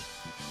Aqua Ring.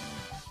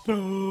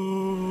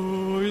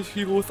 No, just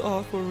heal with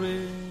Aqua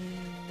Ring.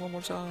 One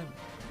more time.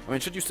 I mean,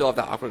 should you still have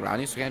that Aqua Ring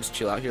around you, so you can just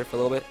chill out here for a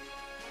little bit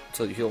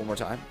until you heal one more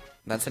time,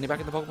 and then send you back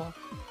into Pokeball?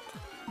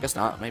 Guess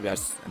not. Maybe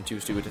I'm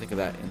too stupid to think of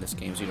that in this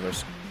game's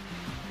universe.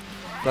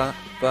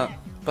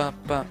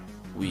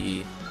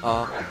 We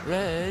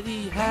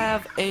already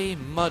have a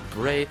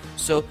Mudbray,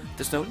 so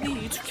there's no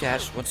need to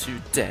catch one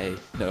today.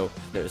 No,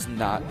 there's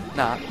not.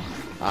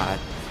 I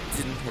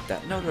didn't hit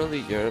that note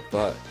earlier,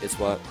 but it's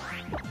whatever.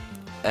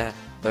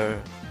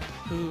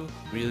 Who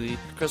really?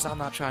 Because I'm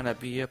not trying to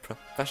be a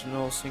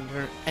professional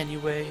singer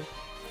anyway.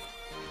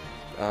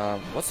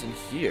 What's in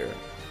here?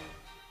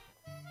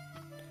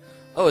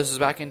 Oh, this is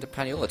back into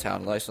Paniola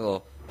Town. Nice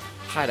little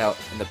hideout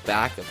in the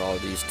back of all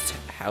these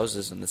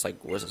houses and this,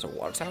 like, what is this, a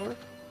water tower?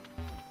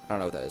 I don't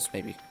know what that is.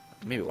 Maybe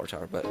a water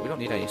tower, but we don't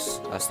need any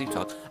sleep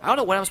talk. I don't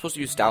know when I'm supposed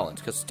to use Stoutland,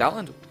 because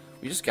Stoutland,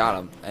 we just got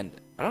him, and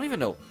I don't even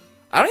know.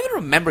 I don't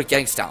even remember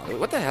getting Stoutland.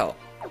 What the hell?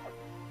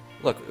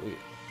 Look,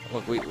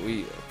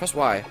 we press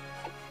Y.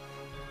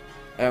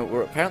 And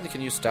we apparently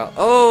can use Stoutland.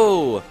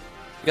 Oh!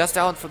 We got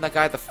Stoutland from that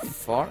guy at the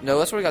farm? No,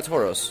 that's where we got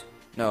Tauros.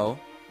 No.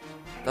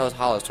 That was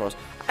Hollow's Tauros.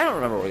 I don't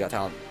remember where we got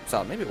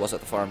Stoutland. Maybe it was at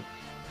the farm.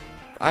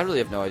 I really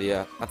have no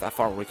idea. At that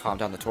farm where we calmed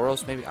down the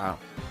Tauros, maybe? I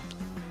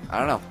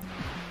don't know.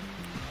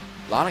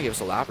 Lana gave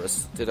us a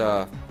Lapras.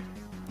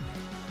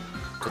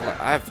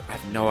 I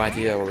have no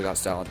idea where we got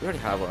Stoutland. We already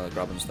have one of the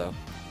Grubbins, though.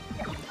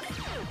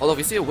 Although if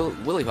we see a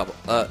Lillipup,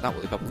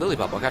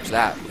 I'll catch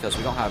that, because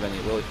we don't have any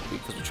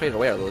because we traded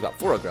away our Lillipup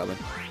for a Grubbin.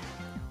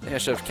 Maybe I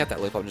should have kept that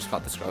Lillipup and just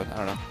caught this Grubbin. I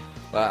don't know.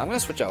 But I'm going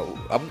to switch out,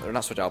 or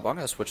not switch out, but I'm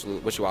going to switch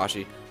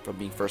Wishy-Washy from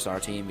being first on our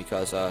team,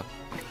 because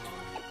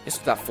it's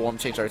that form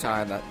change every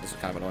time. That is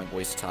kind of an annoying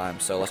waste of time.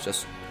 So let's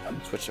just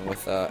switch him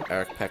with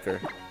Eric Pecker.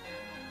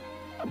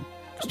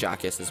 Because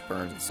Jockeys is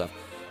burned and stuff.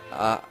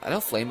 I know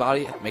Flame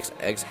Body makes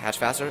eggs hatch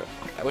faster.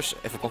 I wish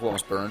if a Pokemon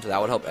was burned, that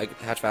would help egg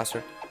hatch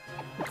faster.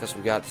 Because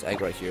we got this egg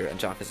right here, and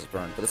Jockis is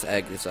burned. But this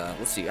egg is,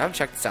 let's see, I haven't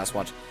checked the stats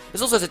much.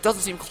 This also says it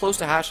doesn't seem close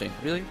to hatching.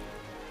 Really?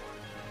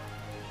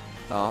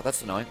 Oh,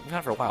 that's annoying. We've had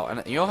it for a while.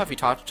 And you know how if you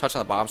touch on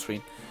the bottom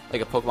screen,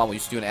 like a Pokemon we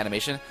used to do an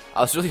animation?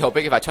 I was really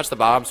hoping if I touched the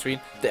bottom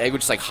screen, the egg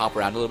would just like hop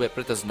around a little bit,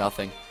 but it does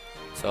nothing.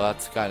 So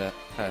that's kind of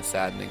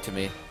saddening to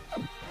me.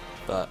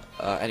 But,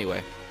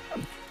 anyway.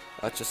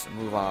 Let's just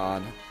move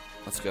on.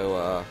 Let's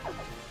go,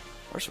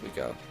 where should we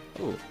go?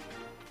 Ooh.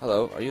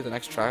 Hello, are you the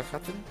next trial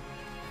captain?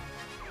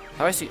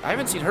 I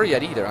haven't seen her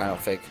yet either, I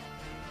don't think.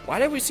 Why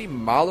did we see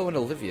Malo and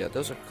Olivia?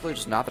 Those are clearly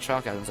just not the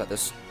trial captains at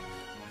this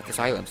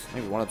island.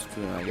 Maybe one of them's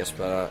Kuna, I guess,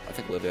 but I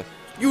think Olivia.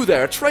 You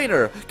there,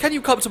 trainer! Can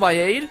you come to my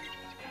aid?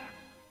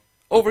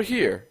 Over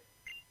here.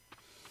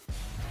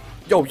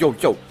 Yo,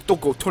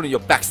 don't go turning your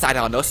backside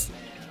on us.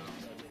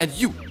 And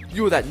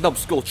you're that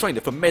numbskull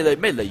trainer from Melee,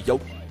 yo.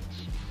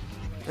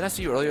 Did I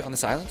see you earlier on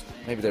this island?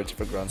 Maybe they're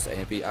different grunts, A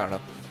and B, I don't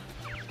know.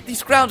 These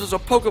scoundrels are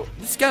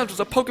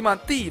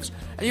Pokemon thieves,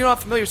 and you're on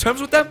familiar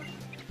terms with them?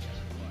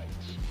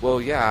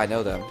 Well, yeah, I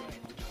know them.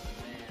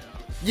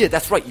 Yeah,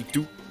 that's right, you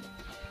do.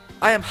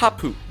 I am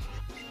Hapu.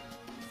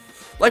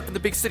 Life in the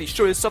big city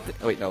sure is something.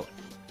 Oh, wait, no.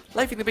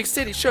 Life in the big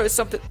city sure is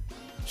something.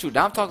 Shoot,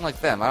 now I'm talking like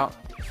them. I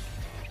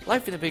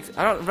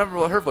don't remember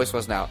what her voice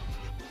was now.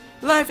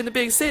 Life in the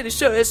big city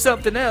sure is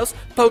something else.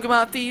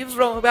 Pokemon thieves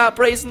roam about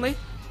brazenly.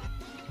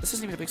 This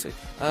isn't even a big city.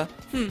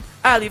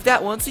 I leave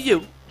that one to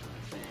you.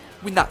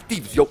 We're not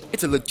thieves, yo.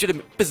 It's a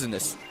legitimate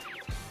business.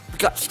 We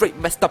got straight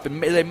messed up in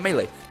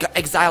Melee. Got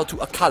exiled to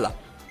Akala.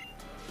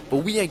 But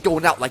we ain't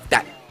going out like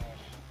that.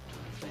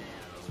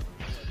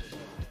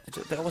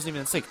 That wasn't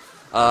even in sync.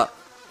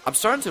 I'm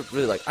starting to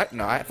really like. I'm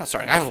not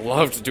starting. I've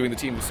loved doing the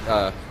team's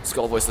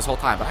Skull voice this whole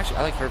time. But actually,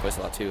 I like her voice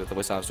a lot too. The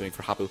voice I was doing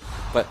for Hapu.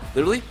 But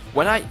literally,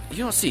 when I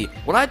do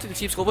the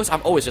team Skull voice,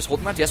 I'm always just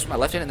holding my DS with my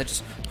left hand and then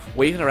just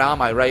waving around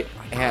my right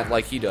hand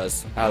like he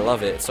does. I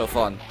love it. It's so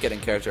fun getting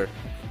character.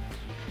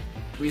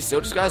 We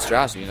still just got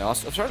Drowsy, you know. I'm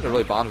starting to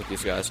really bond with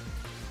these guys.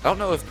 I don't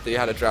know if they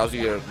had a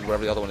Drowsy or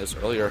whatever the other one is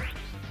earlier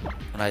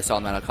when I saw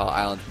them on Akala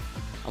Island.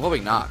 I'm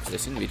hoping not, because they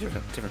seem to be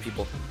different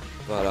people.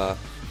 But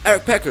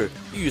Eric Pecker,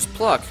 you use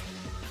Pluck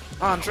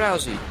on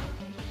Drowsy.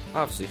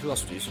 Obviously, who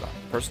else would use it on?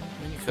 Person?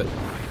 I mean, you could.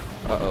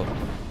 Uh-oh.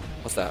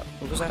 What's that?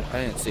 What was that?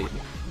 I didn't see.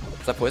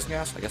 Is that poison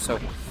gas? I guess so.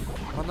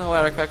 Oh no,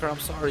 Eric Pecker, I'm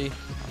sorry.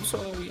 I'm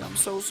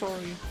so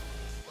sorry.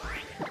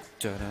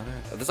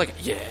 There's like,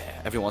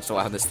 yeah, every once in a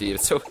while in this theme.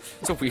 It's so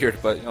weird,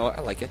 but you know,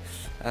 I like it.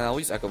 And I'll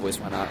use Echo Voice,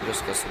 why not?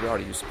 Just because we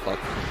already used Pluck.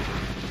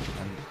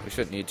 And we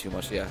shouldn't need too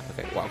much. Yeah,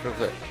 okay, wow,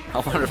 clear. I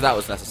wonder if that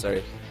was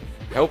necessary.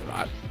 I hope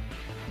not.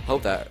 I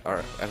hope that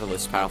our Echo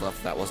Voice is powerful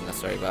enough that wasn't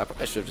necessary, but I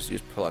probably should have just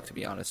used Pluck, to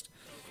be honest.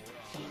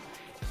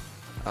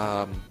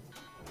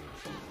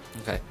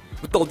 Okay.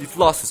 With all these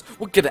losses,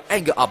 we're gonna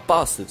anger our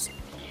bosses.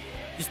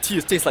 These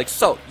tears taste like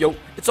salt, yo.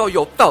 It's all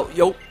your fault,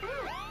 yo.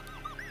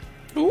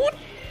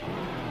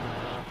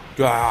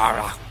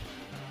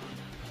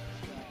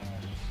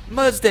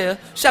 Mudsdale,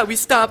 shall we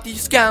stop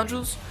these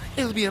scoundrels?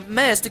 It'll be a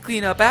mess to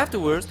clean up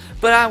afterwards,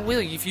 but I'm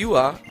willing if you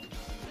are.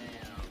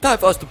 Time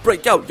for us to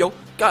break out, yo.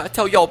 Gotta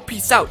tell y'all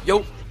peace out,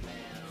 yo.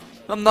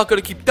 I'm not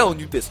gonna keep telling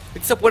you this,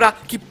 except when I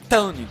keep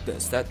telling you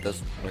this. That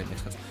doesn't really make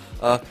sense.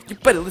 You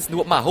better listen to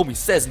what my homie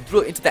says and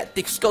drill it into that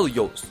thick skull of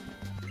yours.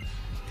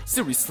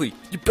 Seriously,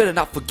 you better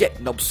not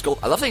forget, numbskull.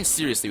 I love saying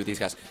seriously with these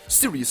guys.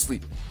 Seriously.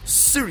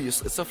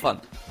 It's so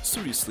fun.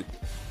 Seriously.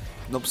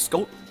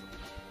 Numbskull.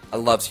 I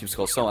love Team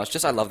Skull so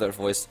much. I love their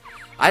voice.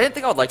 I didn't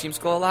think I would like Team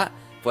Skull a lot,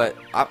 but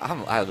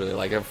I really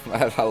like them.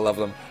 I love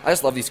them. I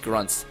just love these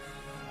grunts.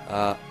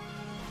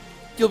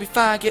 You'll be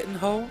fine getting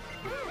home.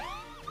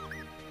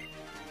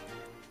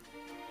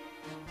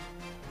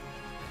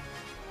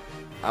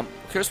 I'm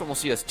curious when we'll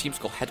see as Team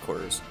Skull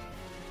headquarters.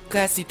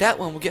 Glad to see that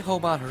one will get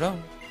home on her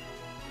own.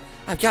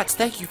 I've got to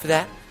thank you for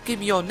that. Give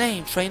me your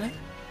name, trainer.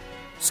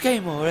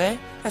 Skaymore, eh?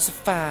 That's a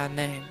fine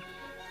name.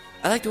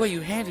 I like the way you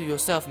handle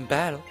yourself in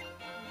battle.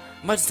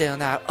 Mudsdale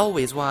and I are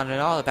always wondering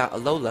all about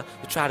Alola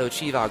to try to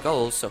achieve our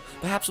goals, so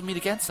perhaps we'll meet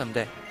again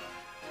someday.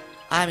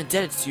 I'm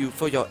indebted to you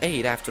for your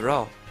aid after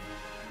all.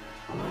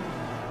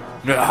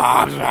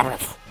 I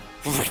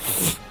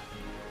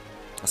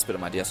spit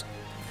on my DS.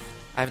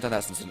 I haven't done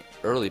that since the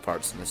early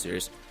parts in the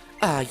series.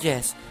 Ah,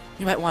 yes.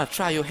 You might want to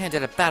try your hand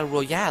at a battle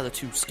royale or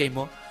two,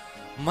 Skaymore.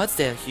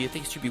 Mudsdale here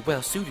thinks you'd be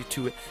well suited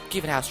to it,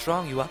 given how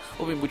strong you are.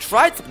 Well, I mean, we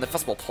tried some in the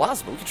Festival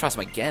Plaza, but we can try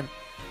some again.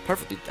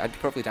 I'd be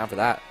perfectly down for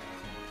that.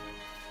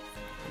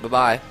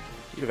 Bye-bye.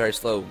 You're very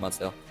slow,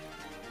 Mudsdale.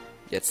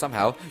 Yet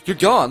somehow, you're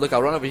gone! Look,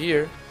 I'll run over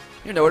here.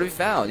 You're nowhere to be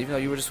found, even though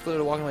you were just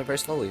clearly walking away very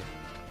slowly.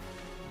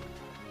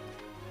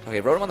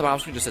 Okay, Rotom on the bottom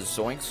screen just says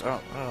Zoinks. I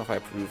don't know if I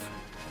approve.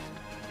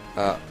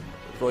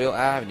 Royal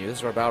Avenue. This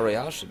is where Battle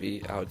Royale should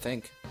be, I would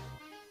think.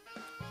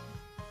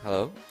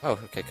 Hello? Oh,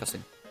 okay,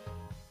 cutscene.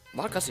 A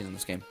lot of cutscenes in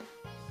this game.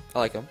 I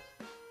like them.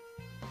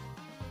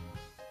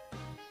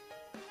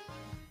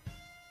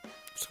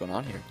 What's going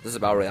on here? This is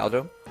Battle Royale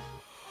Dome?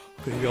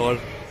 Pretty on.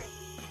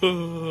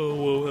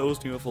 Whoa, that was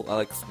beautiful.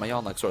 My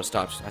yawn sort of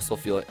stopped. I still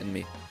feel it in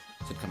me.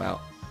 It didn't come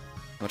out.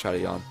 I'm gonna try to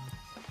yawn.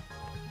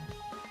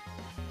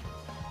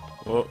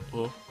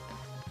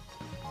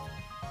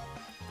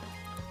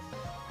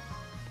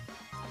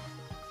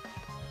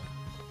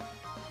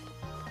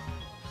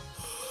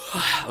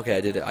 Okay,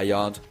 I did it. I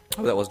yawned.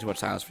 Hope that wasn't too much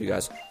silence for you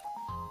guys.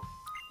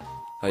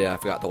 Oh yeah, I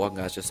forgot. The one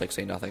guy's just like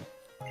saying nothing.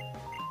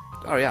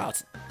 Oh yeah,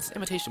 it's an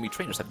imitation we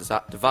trainers have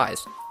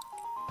devised.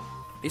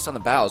 Based on the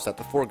battles that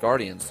the 4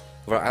 guardians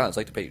of our islands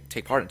like to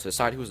take part in to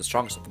decide who is the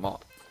strongest of them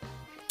all.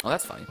 Oh,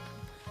 that's funny.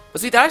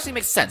 But see, that actually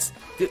makes sense.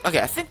 Okay,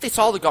 I think they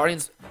saw the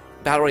Guardians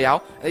Battle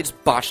Royale, and they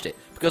just botched it.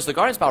 Because the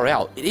Guardians Battle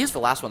Royale, it is the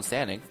last one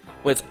standing,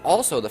 but it's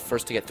also the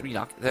first to get 3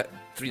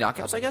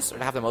 knockouts, I guess? Or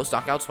to have the most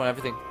knockouts when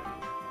everything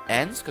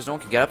ends? Because no one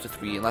can get up to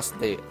 3 unless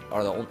they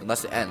are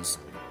unless it ends.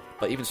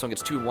 But even if someone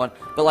gets 2 and 1,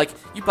 but like,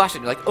 you botched it,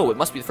 and you're like, oh, it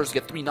must be the first to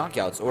get 3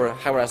 knockouts, or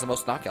whoever has the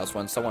most knockouts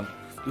when someone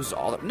loses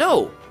all their...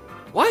 No!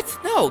 What?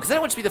 No, because then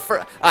it would just be the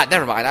first...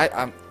 never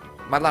mind.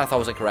 My line of thought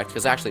was incorrect,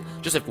 because actually,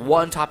 just if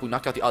one Tapu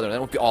knocked out the other, then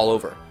it would be all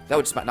over. That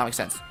would just not make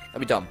sense.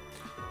 That'd be dumb.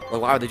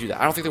 Like, why would they do that?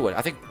 I don't think they would.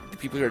 I think the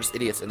people here are just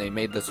idiots, and they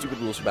made the stupid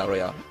rules for Battle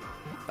Royale.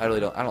 I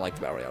don't like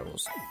the Battle Royale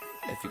rules,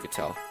 if you could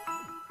tell.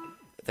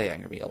 They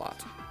anger me a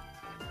lot.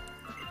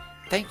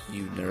 Thank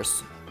you,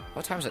 nurse.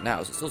 What time is it now?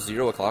 Is it still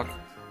 0 o'clock?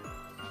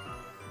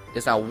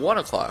 It's now 1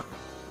 o'clock.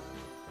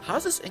 How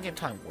does this in-game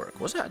time work?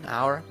 Was that an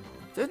hour?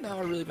 Did an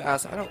hour really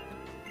pass? I don't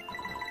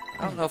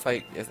know if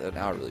an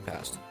hour really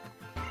passed.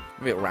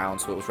 Maybe it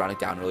rounds, so it was rounding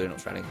down earlier and it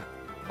was rounding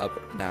up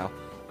now.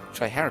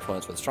 Try hammer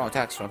opponents with strong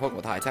attacks from a Pokemon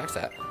with high attack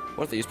stat.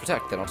 What if they use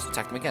Protect? Then I'll just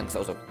attack them again, because that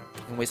was a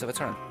fucking waste of a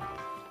turn.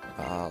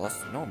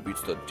 No one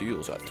beats the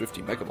deals at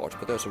Thrifty Mega Mart,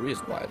 but there's a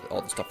reason why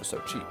all the stuff is so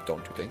cheap,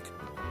 don't you think?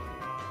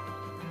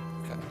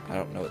 Okay, I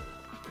don't know what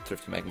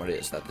Thrifty Mega Mart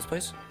is. Is that this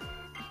place?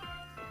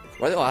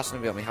 Why are they all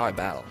asking me about how I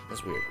battle?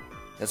 That's weird.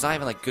 It's not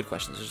even like good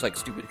questions, it's just like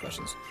stupid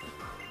questions.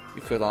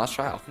 You cleared the last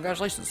trial.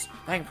 Congratulations.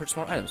 Now you can purchase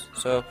more items.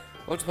 So,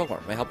 welcome to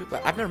Pokemon. May I help you?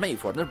 But I've never met you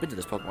before. I've never been to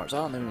this Pokemon, so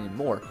I don't know any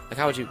more. Like,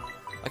 how would you...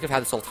 I could have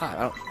had this whole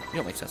time. You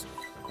don't make sense.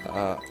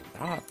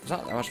 There's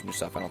not that much new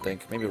stuff, I don't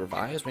think. Maybe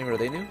revives? Maybe are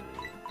they new?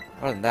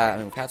 Other than that, I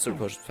mean, we've had Super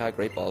Potions, we've had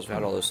Great Balls, we've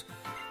had all those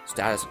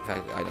status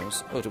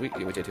items. Oh, we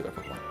did take our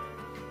Pokemon.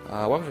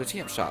 Welcome to the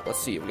TM shop. Let's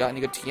see. We got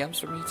any good TMs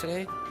for me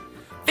today?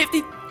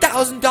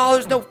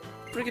 $50,000! No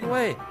freaking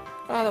way!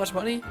 I don't have that much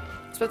money.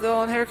 Spent it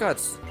all on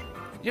haircuts.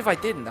 Even if I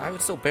didn't, I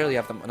would still barely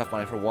have enough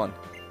money for one.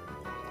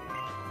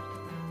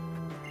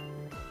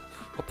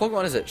 What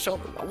Pokemon is it? Show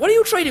me. What are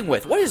you trading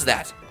with? What is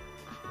that?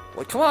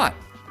 What? Come on.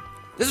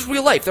 This is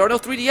real life. There are no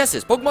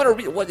 3DSs. Pokemon are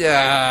real. What?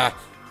 Yeah.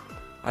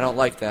 I don't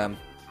like them.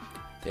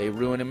 They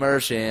ruin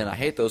immersion. I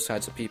hate those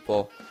kinds of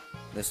people.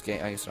 In this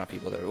game, I guess they're not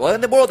people. Well, in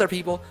the world they're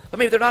people, but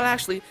maybe they're not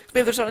actually.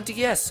 Maybe they're just on a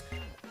DS.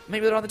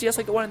 Maybe they're on the DS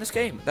like the one in this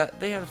game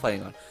that they are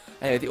playing on.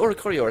 Anyway, the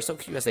Oricorio are so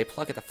cute as they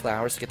pluck at the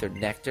flowers to get their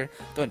nectar.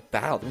 Though in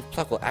battle, the move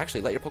pluck will actually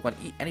let your Pokemon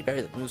eat any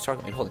berry that the move's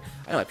target may be holding.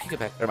 I know my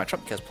Pikachu or my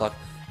Trumpet has pluck,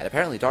 and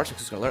apparently Dartrix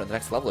is going to learn at the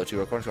next level or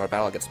 2 according to our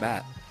battle against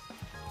Matt.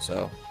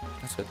 So,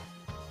 that's good.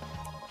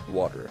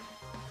 Water.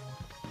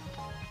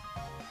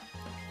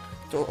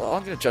 So,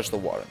 I'm going to judge the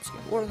water in this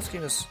game. The water in this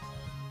game is...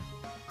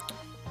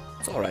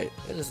 It's alright.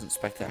 It isn't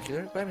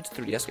spectacular, but I'm into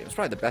 3DS game. It's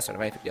probably the best out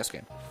of any 3DS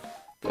game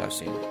that I've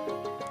seen.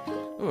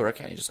 Ooh, where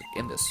can't you just like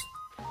in this?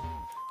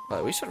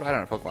 But we should ride on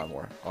our Pokemon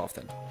more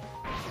often.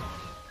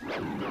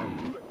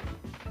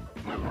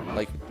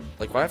 Like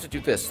why do I have to do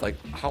this? Like,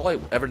 how will I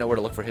ever know where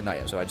to look for hidden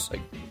items? So I just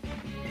like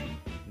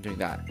I'm doing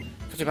that.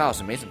 50 Mallow is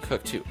an amazing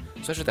cook too.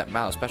 Especially with that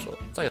Mallow special.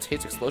 It's like a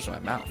taste explosion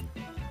in my mouth.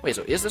 Wait,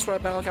 so is this where I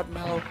battle Captain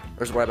Mallow?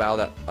 Or is it where I battle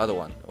that other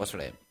one? What's her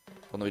name?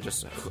 Well, no, we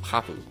just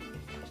Hapu.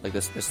 Like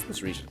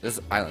this region. This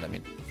island, I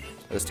mean.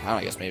 Or this town,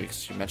 I guess, maybe,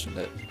 because she mentioned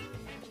it.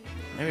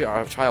 Maybe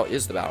our trial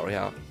is the Battle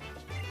Royale.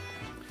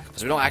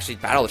 Because we don't actually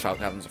battle the trial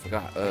captains, I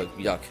forgot.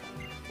 Yuck.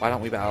 Why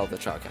don't we battle the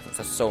trial captains?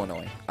 That's so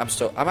annoying. I'm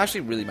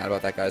actually really mad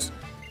about that, guys.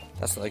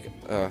 That's like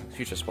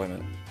huge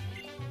disappointment.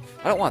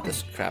 I don't want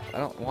this crap. I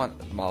don't want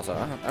Molotov.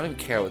 I don't even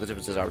care what the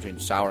differences are between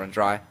sour and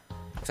dry.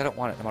 Because I don't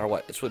want it no matter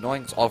what. It's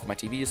annoying. It's all over my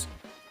TVs.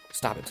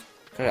 Stop it.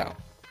 Cut it out.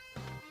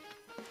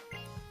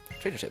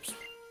 Trainer tips.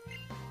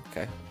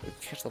 Okay.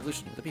 Catch the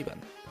evolution with the B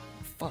button.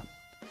 Fun.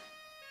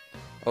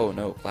 Oh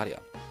no, Gladion.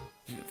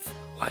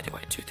 Why do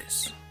I do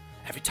this?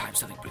 Every time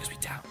something brings me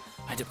down,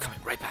 I end up coming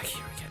right back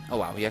here again. Oh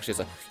wow, he actually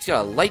has he's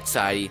got a light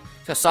side, he's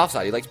got a soft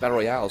side, he likes battle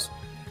royales.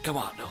 Come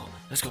on, no,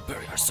 let's go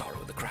bury our sorrow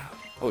in the crowd.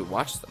 Oh, he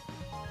watches them.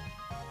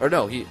 Or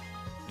no,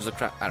 there's a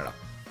crowd, I don't know.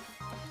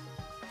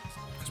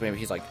 Because maybe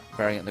he's like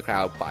burying it in the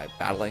crowd by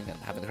battling and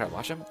having the crowd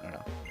watch him? I don't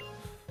know.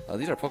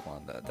 These are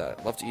Pokemon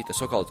that love to eat the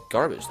so-called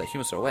garbage that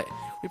humans throw away.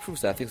 We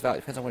proves that things value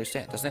depends on where you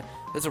stand, doesn't it?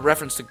 It's a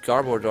reference to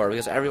Garbodor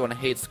because everyone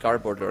hates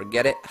Garbodor.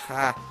 Get it?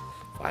 Ha!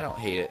 Well, I don't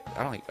hate it.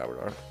 I don't hate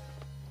Garbodor.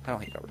 I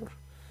don't hate Garbodor.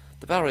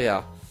 The Battle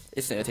Royale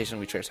is an imitation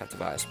we trainers have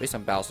devised based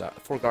on battles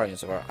that 4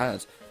 guardians of our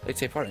islands they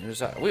take part in.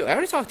 Wait, I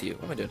already talked to you.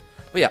 What am I doing?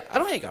 But yeah, I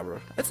don't hate Garbodor.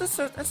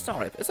 It's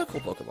alright. It's a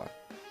cool Pokemon.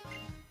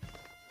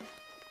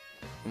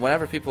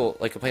 Whenever people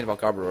like complain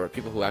about Garbodor,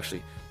 people who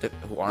actually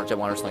who aren't gem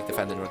winners and like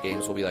defend the newer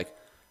games will be like,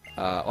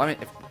 well, I mean,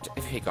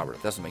 if you hate Garbodor,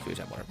 it doesn't make you a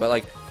gem winner. But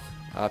like,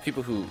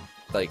 people who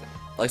like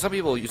some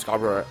people use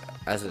Garbodor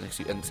as an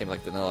excuse, and same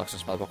like the Vanilla and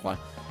some other Pokemon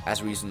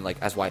as a reason, like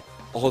as why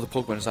all the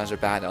Pokemon designs are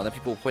bad now. And then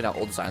people point out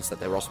old designs that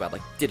they were also bad,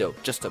 like Ditto,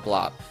 just a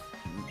blob,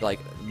 like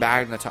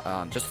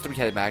Magneton, just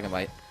 3-headed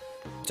Magnemite,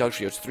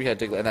 Dugtrio, just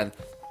 3-headed Diglett, and then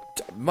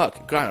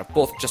Muk, Grimer,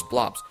 both just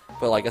blobs.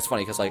 But like that's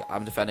funny because like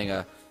I'm defending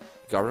a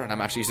Garbodor and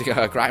I'm actually using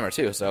a Grimer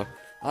too, so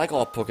I like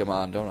all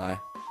Pokemon, don't I?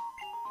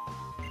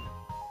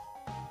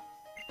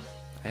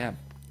 I am.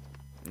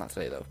 Not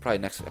today though. Probably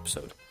next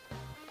episode.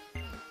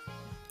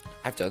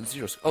 I've done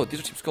 0. Oh, these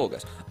are Team Skull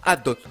guys.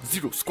 I've done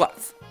 0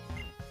 squats.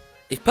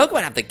 If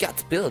Pokemon have the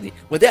guts ability,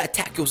 where their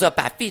attack goes up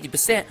by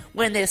 50%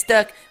 when they're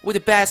stuck with a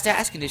bad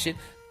stats condition.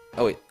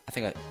 Oh wait, I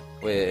think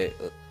I wait.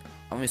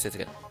 Let me say it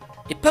again.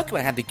 If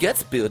Pokemon have the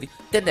guts ability,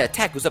 then their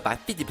attack goes up by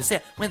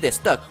 50% when they're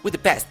stuck with a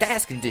bad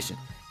stats condition.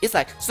 It's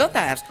like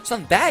sometimes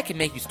something bad can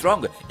make you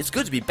stronger. It's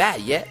good to be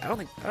bad, yeah. I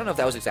don't know if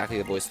that was exactly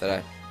the voice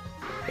that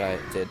I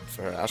did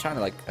for her. I was trying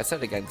to like, I said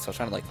it again, so I was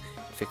trying to like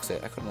fix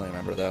it. I couldn't really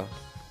remember though.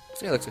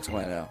 See, it looks like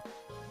someone I know.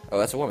 Oh,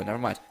 that's a woman. Never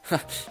mind.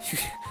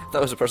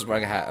 That was a person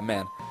wearing a hat. A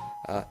man.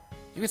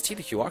 You can see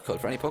the QR code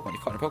for any Pokemon you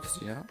caught in your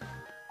Pokédex. You know?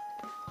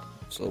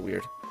 It's a little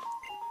weird.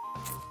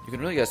 You can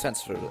really get a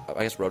sense for.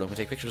 I guess Rotom can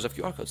take pictures of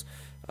QR codes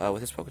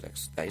with his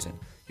Pokédex that he's in.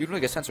 You can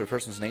really get a sense of a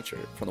person's nature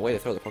from the way they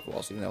throw their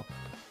Pokéballs. Even though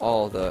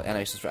all the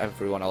animations for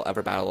everyone I'll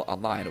ever battle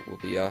online will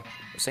be the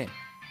same.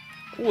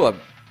 Ooh,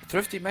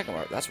 Thrifty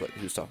Megamart. That's what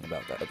he was talking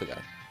about. That other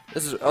guy.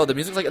 This is the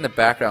music's like in the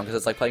background because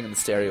it's like playing in the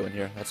stereo in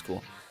here. That's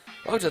cool.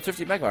 Welcome to the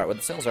Thrifty Megamart where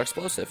the sales are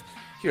explosive.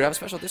 Here, have a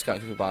special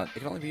discount coupon. It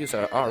can only be used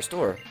at our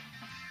store.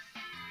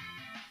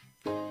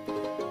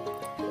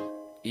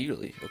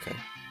 Eagerly, okay.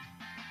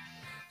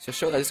 So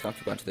show that discount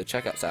coupon to the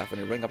checkout staff when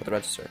you ring up at the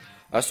register.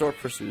 Our store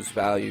pursues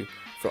value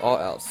for all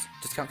else.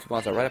 Discount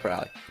coupons are right up our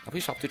alley. Now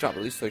please shop to drop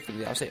release so you can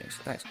get our savings.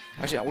 Thanks.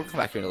 Actually, we'll come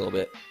back here in a little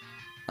bit.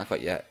 Not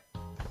quite yet.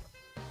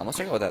 Let's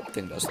check out what that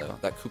thing does though.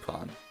 That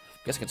coupon.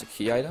 I guess it's a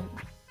key item?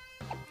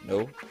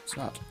 No, it's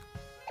not.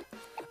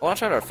 I want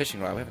to try our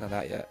fishing rod. We haven't done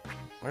that yet.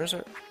 Where is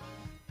it?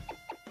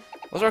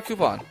 What's our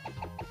coupon?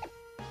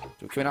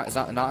 Can we not? It's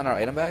not in our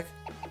item bag.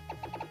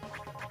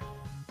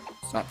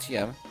 It's not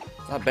TM.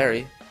 It's not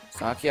berry.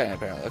 It's not key item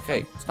apparently.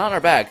 Okay, it's not in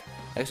our bag.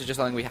 Actually, just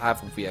something we have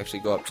if we actually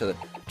go up to the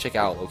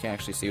checkout. We can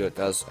actually see what it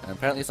does. And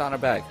apparently, it's not in our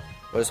bag.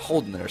 But it's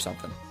holding it or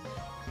something.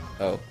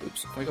 Oh,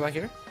 oops. Can we go back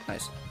here?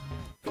 Nice.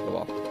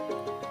 Pokeball.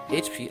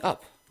 HP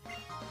up.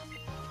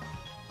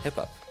 Hip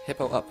up.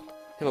 Hippo up.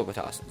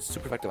 Hippopotas. It's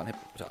super effective on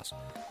Hippopotas.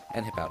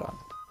 And Hippowdon.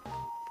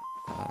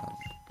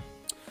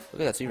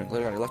 Look at that sea ring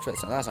glitter on your left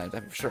wrist. And last time,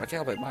 I'm sure I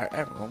can't help but admire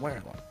everyone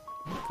wearing one.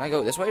 Can I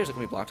go this way or is it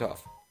going to be blocked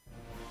off?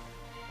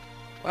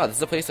 Wow, this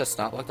is a place that's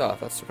not blocked off.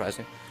 That's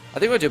surprising. I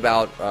think we'll do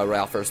Battle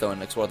Royale first, though,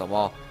 and explore them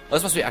all. Oh,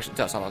 this must be actually,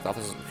 no, it's not blocked off.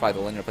 This is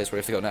probably the linear place where we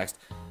have to go next.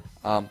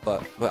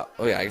 But, well,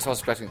 oh yeah, I guess I was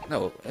expecting,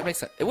 no, it makes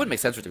sense. It wouldn't make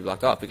sense for it to be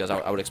blocked off because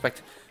I would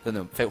expect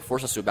them to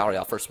force us to do Battle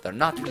Royale first, but they're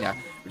not doing that,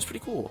 which is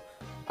pretty cool.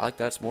 I like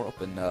that it's more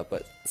open,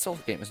 but still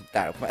the game isn't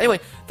that open. Anyway,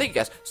 thank you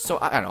guys. So,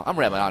 I don't know, I'm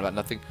rambling on about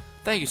nothing.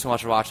 Thank you so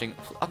much for watching.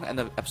 I'm going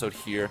to end the episode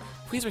here.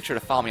 Please make sure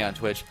to follow me on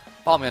Twitch,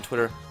 follow me on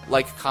Twitter,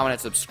 like, comment,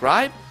 and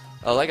subscribe.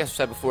 Like I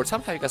said before, tell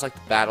me how you guys like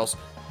the battles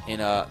in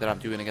that I'm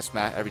doing against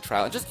Matt every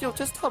trial. And just,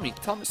 just tell me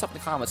something in the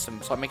comments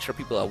so I make sure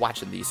people are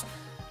watching these.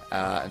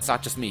 It's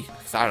not just me.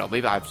 Cause I don't know,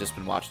 maybe I've just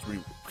been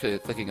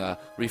clicking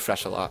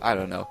refresh a lot. I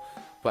don't know.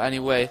 But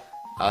anyway,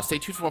 stay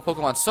tuned for more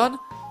Pokemon Sun.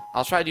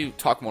 I'll try to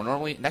talk more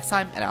normally next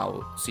time, and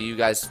I'll see you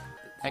guys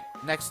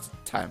next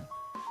time.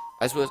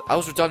 I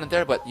was redundant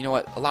there, but you know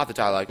what? A lot of the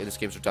dialogue in this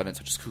game is redundant,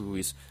 such as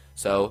cooies.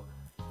 So,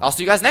 I'll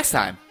see you guys next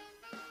time.